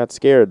time. I got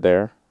scared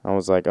there. I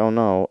was like, oh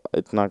no,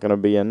 it's not going to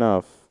be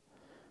enough.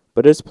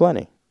 But it's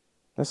plenty.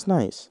 That's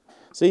nice.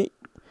 See,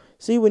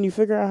 when you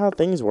figure out how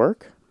things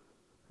work,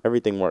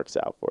 everything works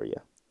out for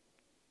you.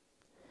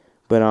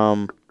 But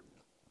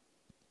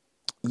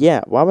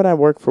yeah, why would I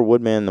work for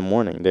Woodman in the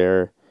morning?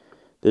 They're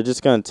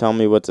just gonna tell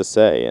me what to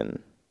say,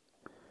 and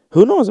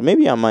who knows?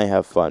 Maybe I might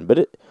have fun.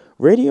 But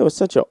radio is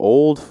such an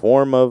old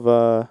form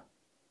of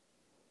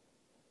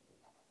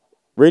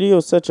radio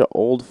is such an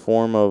old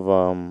form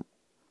of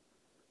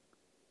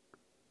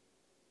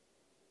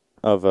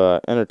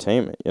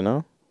entertainment. You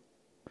know,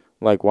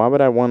 like why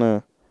would I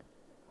wanna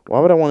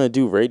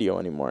do radio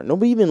anymore?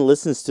 Nobody even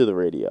listens to the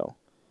radio.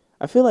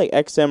 I feel like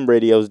XM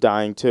radio is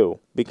dying too,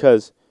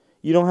 because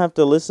you don't have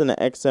to listen to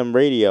XM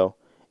radio,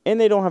 and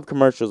they don't have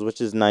commercials,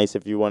 which is nice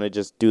if you want to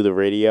just do the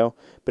radio.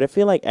 But I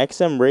feel like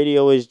XM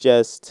radio is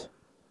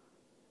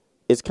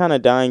it's kind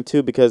of dying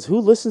too, because who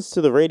listens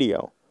to the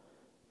radio?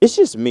 It's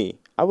just me.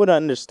 I would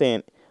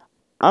understand.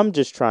 I'm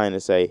just trying to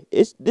say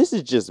this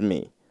is just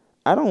me.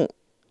 I don't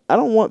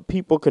want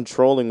people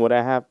controlling what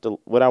I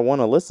want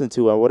to listen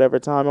to at whatever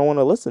time I want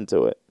to listen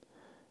to it.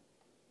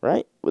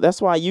 Right? Well,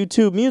 that's why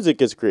YouTube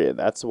Music is created.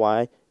 That's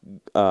why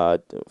I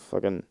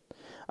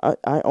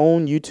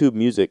own YouTube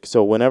Music.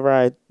 So whenever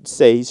I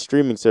say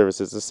streaming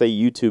services, I say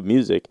YouTube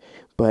Music,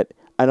 but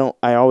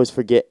I always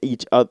forget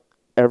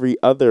every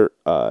other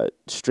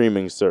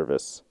streaming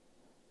service.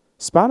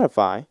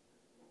 Spotify.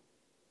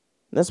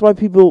 That's why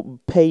people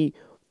pay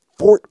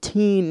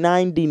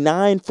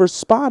 $14.99 for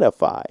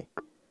Spotify.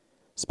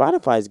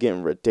 Spotify is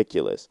getting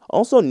ridiculous.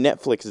 Also,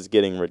 Netflix is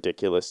getting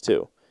ridiculous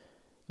too.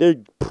 They're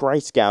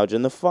price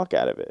gouging the fuck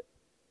out of it.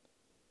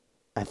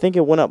 I think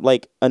it went up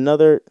like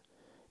another.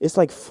 It's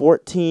like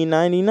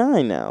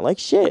 $14.99 now. Like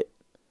shit.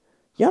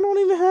 Y'all don't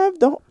even have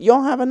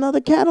y'all have another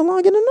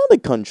catalog in another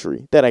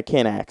country that I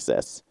can't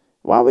access.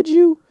 Why would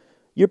you?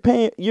 You're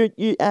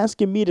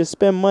asking me to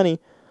spend money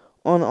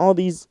on all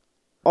these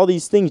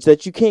things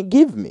that you can't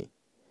give me.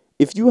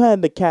 if you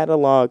had the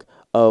catalog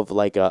of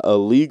like a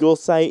illegal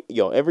site,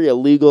 every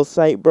illegal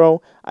site, bro,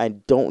 I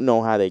don't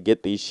know how they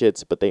get these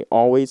shits, but they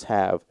always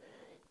have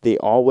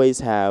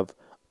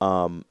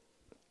um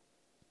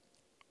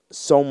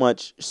so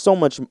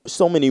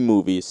many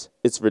movies.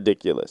 It's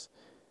ridiculous.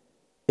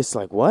 It's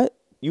like, what?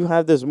 You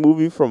have this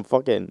movie from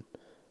fucking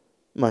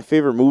my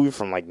favorite movie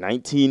from like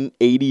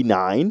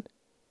 1989?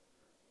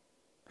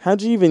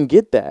 How'd you even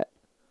get that?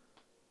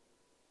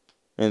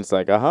 And it's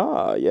like,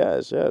 aha,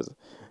 yes, yes.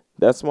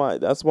 That's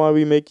why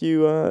we make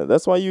you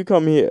that's why you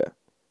come here.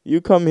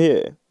 You come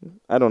here.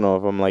 I don't know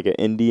if I'm like an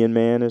Indian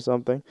man or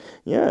something.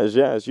 Yes,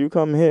 yes, you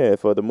come here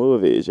for the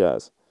movies,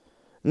 yes.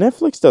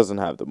 Netflix doesn't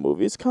have the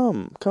movies.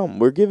 Come,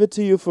 we'll give it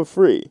to you for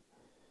free.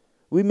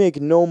 We make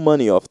no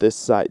money off this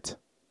site.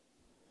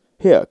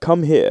 Here,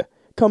 come hither,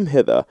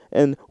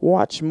 and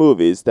watch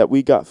movies that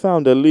we got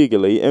found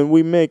illegally, and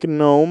we make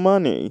no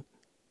money.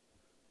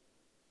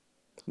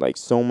 Like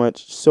so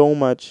much,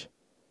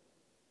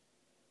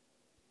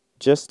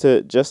 just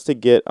to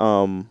get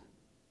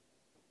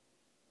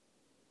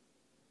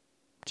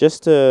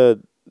just to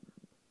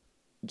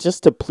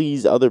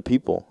please other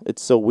people.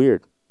 It's so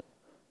weird.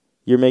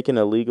 You're making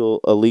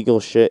illegal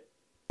shit,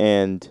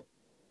 and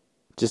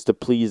just to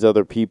please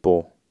other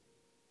people,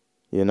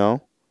 you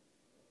know?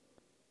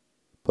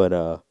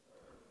 But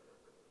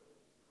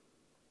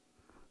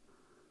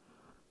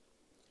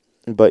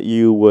but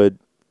you would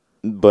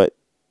but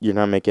you're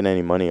not making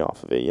any money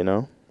off of it, you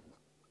know?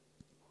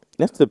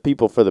 That's the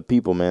people for the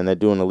people, man, that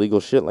doing illegal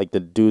shit, like the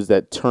dudes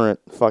that torrent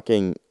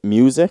fucking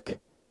music.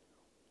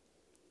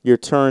 You're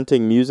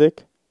torrenting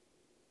music,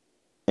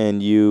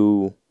 and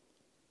you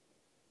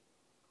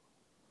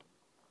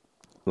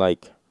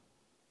like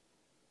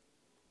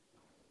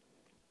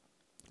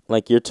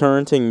you're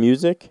torrenting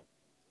music,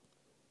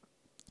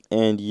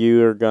 and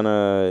you're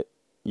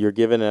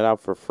giving it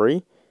out for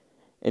free,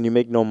 and you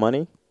make no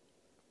money.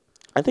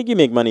 I think you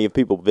make money if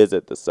people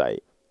visit the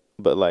site,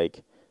 but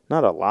like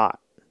not a lot.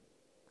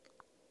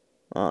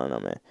 I don't know,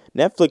 man.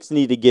 Netflix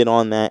need to get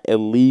on that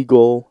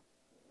illegal.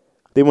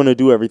 They want to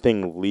do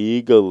everything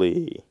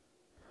legally.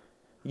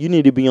 You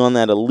need to be on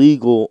that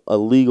illegal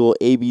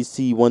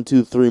ABC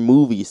 123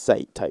 movie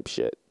site type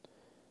shit.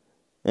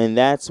 And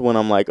that's when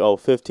I'm like, oh,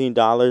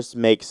 $15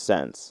 makes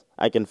sense.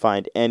 I can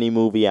find any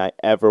movie I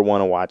ever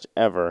want to watch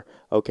ever.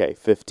 Okay,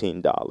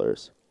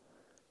 $15.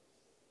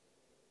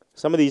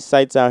 Some of these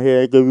sites out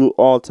here give you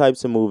all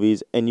types of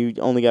movies, and you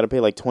only got to pay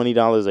like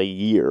 $20 a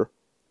year.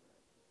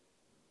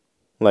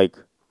 Like,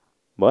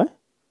 what?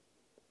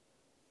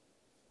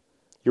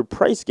 You're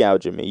price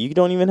gouging me. You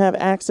don't even have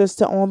access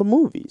to all the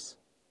movies.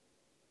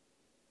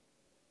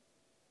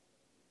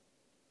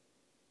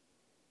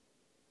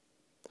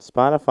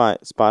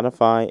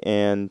 Spotify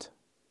and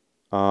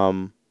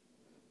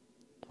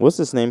what's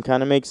this name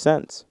kind of makes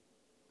sense,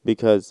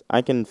 because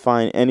I can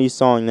find any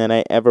song that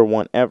I ever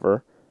want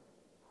ever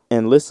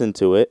and listen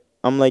to it.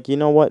 I'm like, you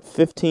know what?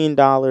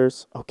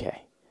 $15,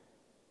 okay.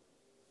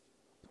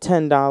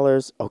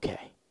 $10,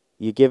 okay.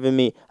 You giving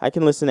me? I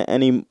can listen to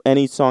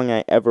any song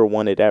I ever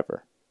wanted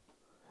ever.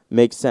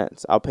 Makes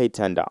sense. I'll pay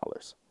 $10.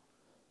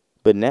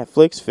 But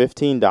Netflix,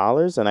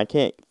 $15, and I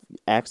can't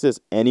access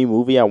any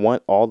movie I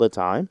want all the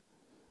time.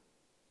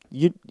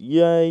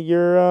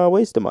 You're a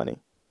waste of money.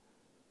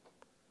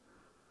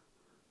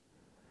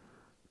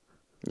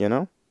 You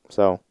know?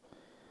 So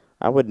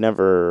I would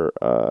never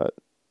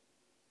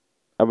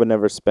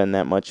spend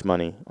that much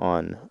money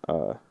on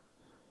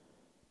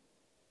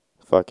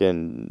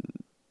fucking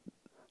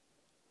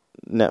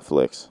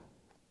Netflix.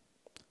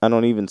 I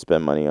don't even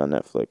spend money on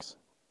Netflix.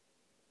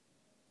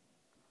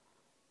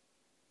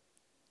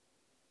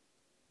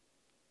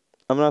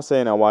 I'm not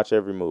saying I watch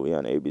every movie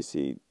on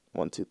ABC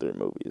 123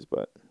 movies,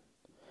 but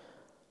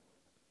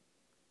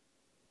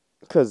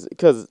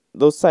because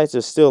those sites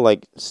are still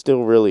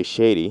really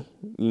shady.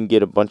 You can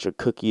get a bunch of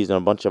cookies and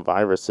a bunch of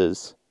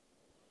viruses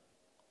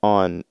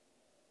on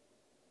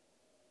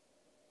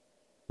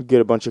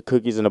your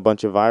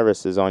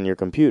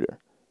computer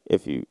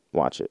if you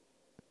watch it.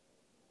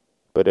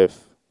 But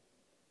if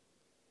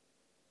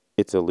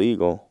it's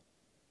illegal,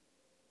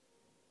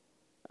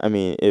 I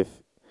mean,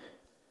 if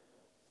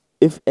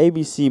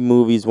ABC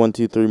Movies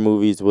 123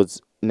 movies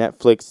was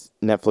Netflix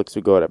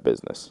would go out of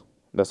business.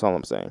 That's all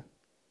I'm saying.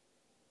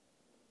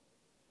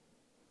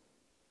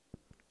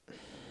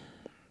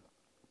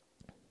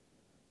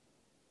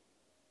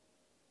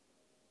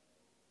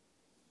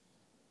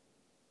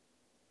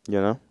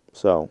 You know?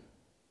 So,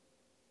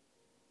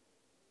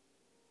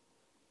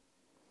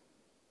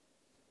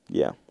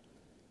 yeah.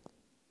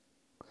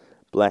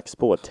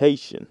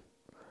 Blaxploitation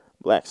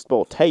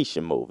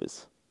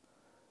movies.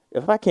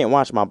 If I can't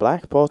watch my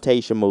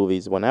blaxploitation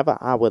movies whenever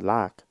I would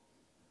like,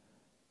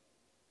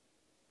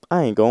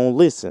 I ain't gonna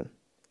listen.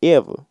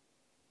 Ever.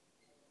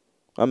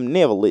 I'm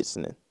never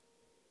listening.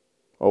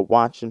 Or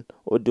watching.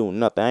 Or doing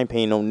nothing. I ain't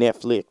paying no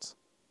Netflix.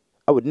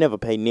 I would never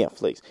pay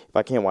Netflix if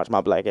I can't watch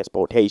my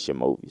blaxploitation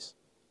movies.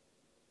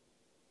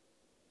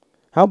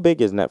 How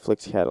big is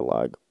Netflix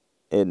catalog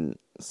in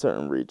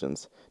certain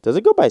regions. Does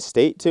it go by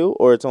state too,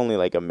 or it's only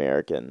like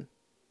American?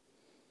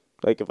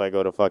 Like if I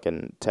go to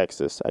fucking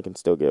Texas, I can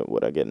still get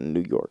what I get in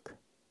New York.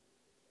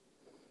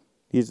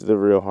 These are the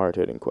real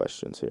hard-hitting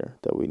questions here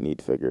that we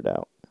need figured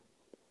out.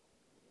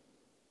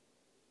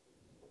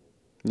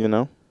 You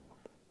know?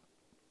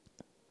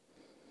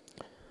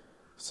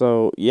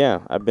 So, yeah,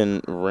 I've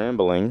been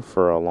rambling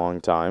for a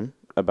long time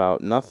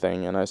about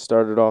nothing, and I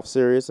started off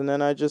serious, and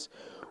then I just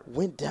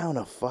went down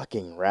a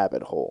fucking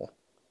rabbit hole,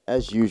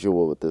 as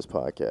usual with this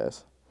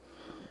podcast.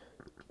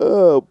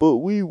 Oh, but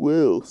we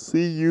will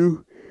see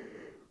you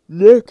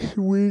next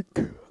week.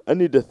 I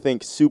need to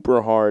think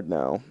super hard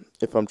now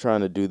if I'm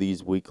trying to do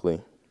these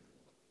weekly.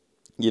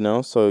 You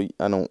know, so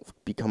I don't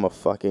become a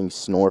fucking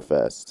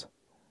snorefest.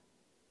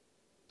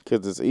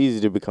 Because it's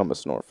easy to become a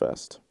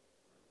snorefest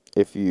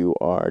if you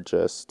are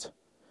just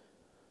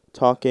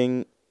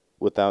talking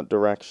without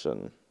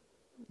direction,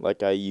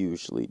 like I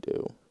usually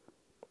do.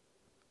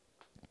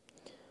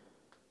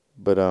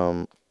 But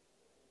I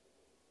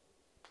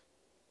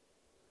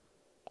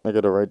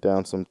gotta write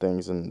down some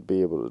things and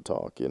be able to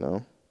talk, you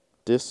know?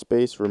 Disk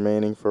space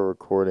remaining for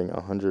recording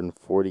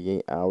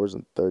 148 hours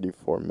and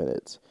 34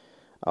 minutes.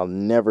 I'll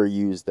never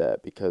use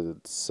that because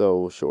it's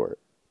so short,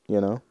 you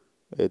know?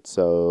 It's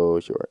so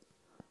short.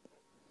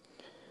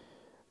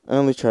 I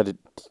only try to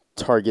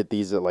target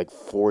these at like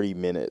 40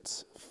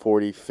 minutes,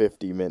 40,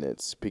 50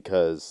 minutes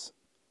because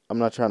I'm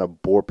not trying to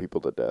bore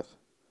people to death.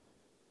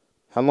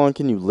 How long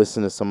can you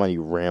listen to somebody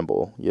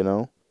ramble, you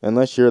know?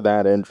 Unless you're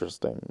that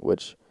interesting,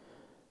 which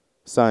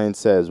science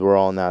says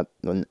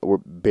we're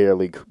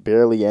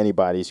barely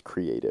anybody's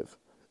creative.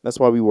 That's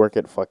why we work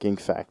at fucking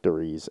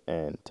factories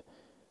and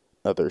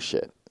other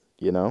shit,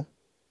 you know?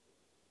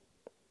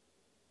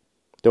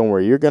 Don't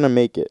worry, you're gonna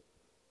make it.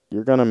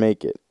 You're gonna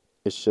make it.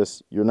 It's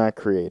just you're not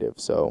creative,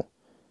 so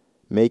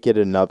make it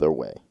another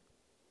way.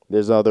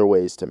 There's other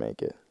ways to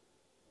make it.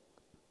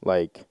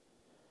 Like,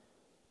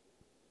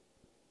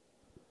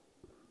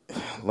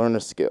 learn a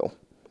skill,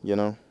 you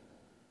know?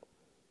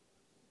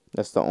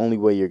 That's the only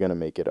way you're gonna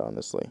make it,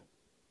 honestly.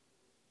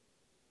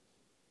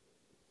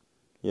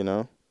 You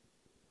know?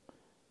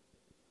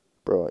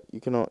 Bro,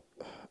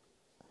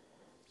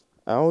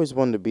 I always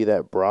wanted to be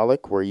that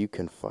brolic where you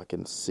can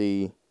fucking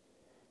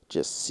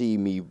just see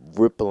me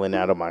rippling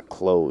out of my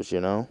clothes, you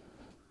know?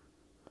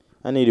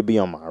 I need to be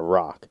on my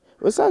rock.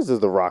 What size does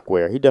the Rock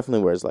wear? He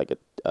definitely wears like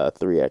a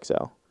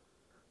 3XL.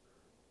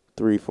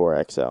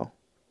 4XL.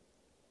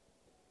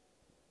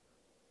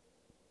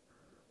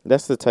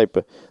 That's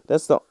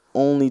the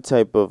only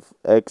type of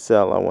XL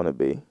I want to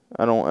be.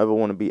 I don't ever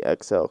want to be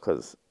XL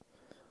because,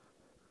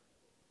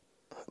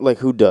 like,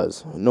 who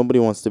does? Nobody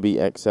wants to be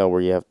XL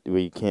where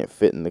you can't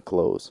fit in the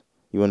clothes.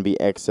 You want to be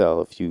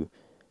XL if you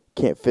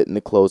can't fit in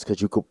the clothes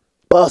because you could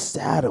bust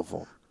out of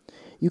them.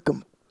 You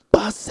can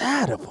bust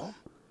out of them.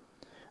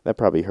 That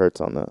probably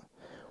hurts on the.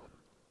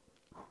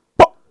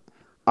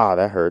 Ah,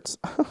 that hurts.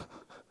 I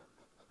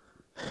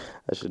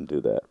shouldn't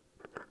do that.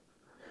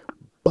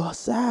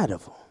 Bust out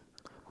of them.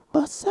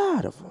 Bust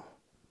out of them.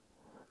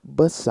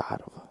 Bust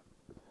out of them.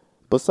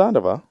 Bust out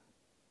of her.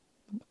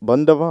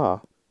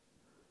 Bundava.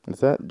 Is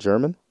that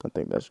German? I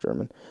think that's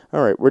German.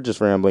 All right, we're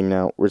just rambling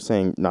now. We're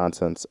saying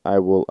nonsense. I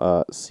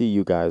will see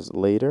you guys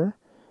later.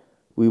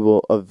 We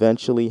will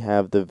eventually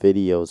have the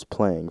videos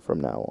playing from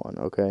now on,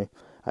 okay?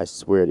 I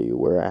swear to you,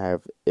 where I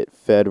have it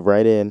fed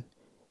right in,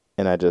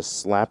 and I just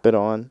slap it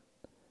on.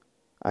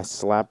 I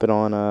slap it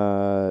on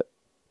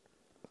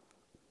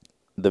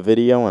the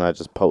video, and I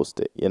just post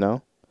it, you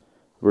know?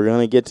 We're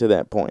going to get to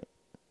that point.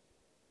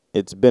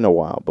 It's been a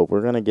while, but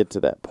we're going to get to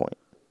that point.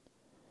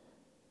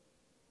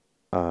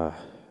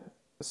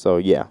 So,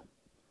 yeah.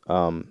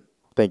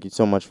 Thank you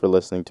so much for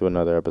listening to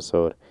another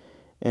episode,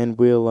 and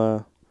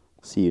we'll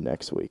see you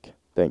next week.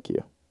 Thank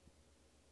you.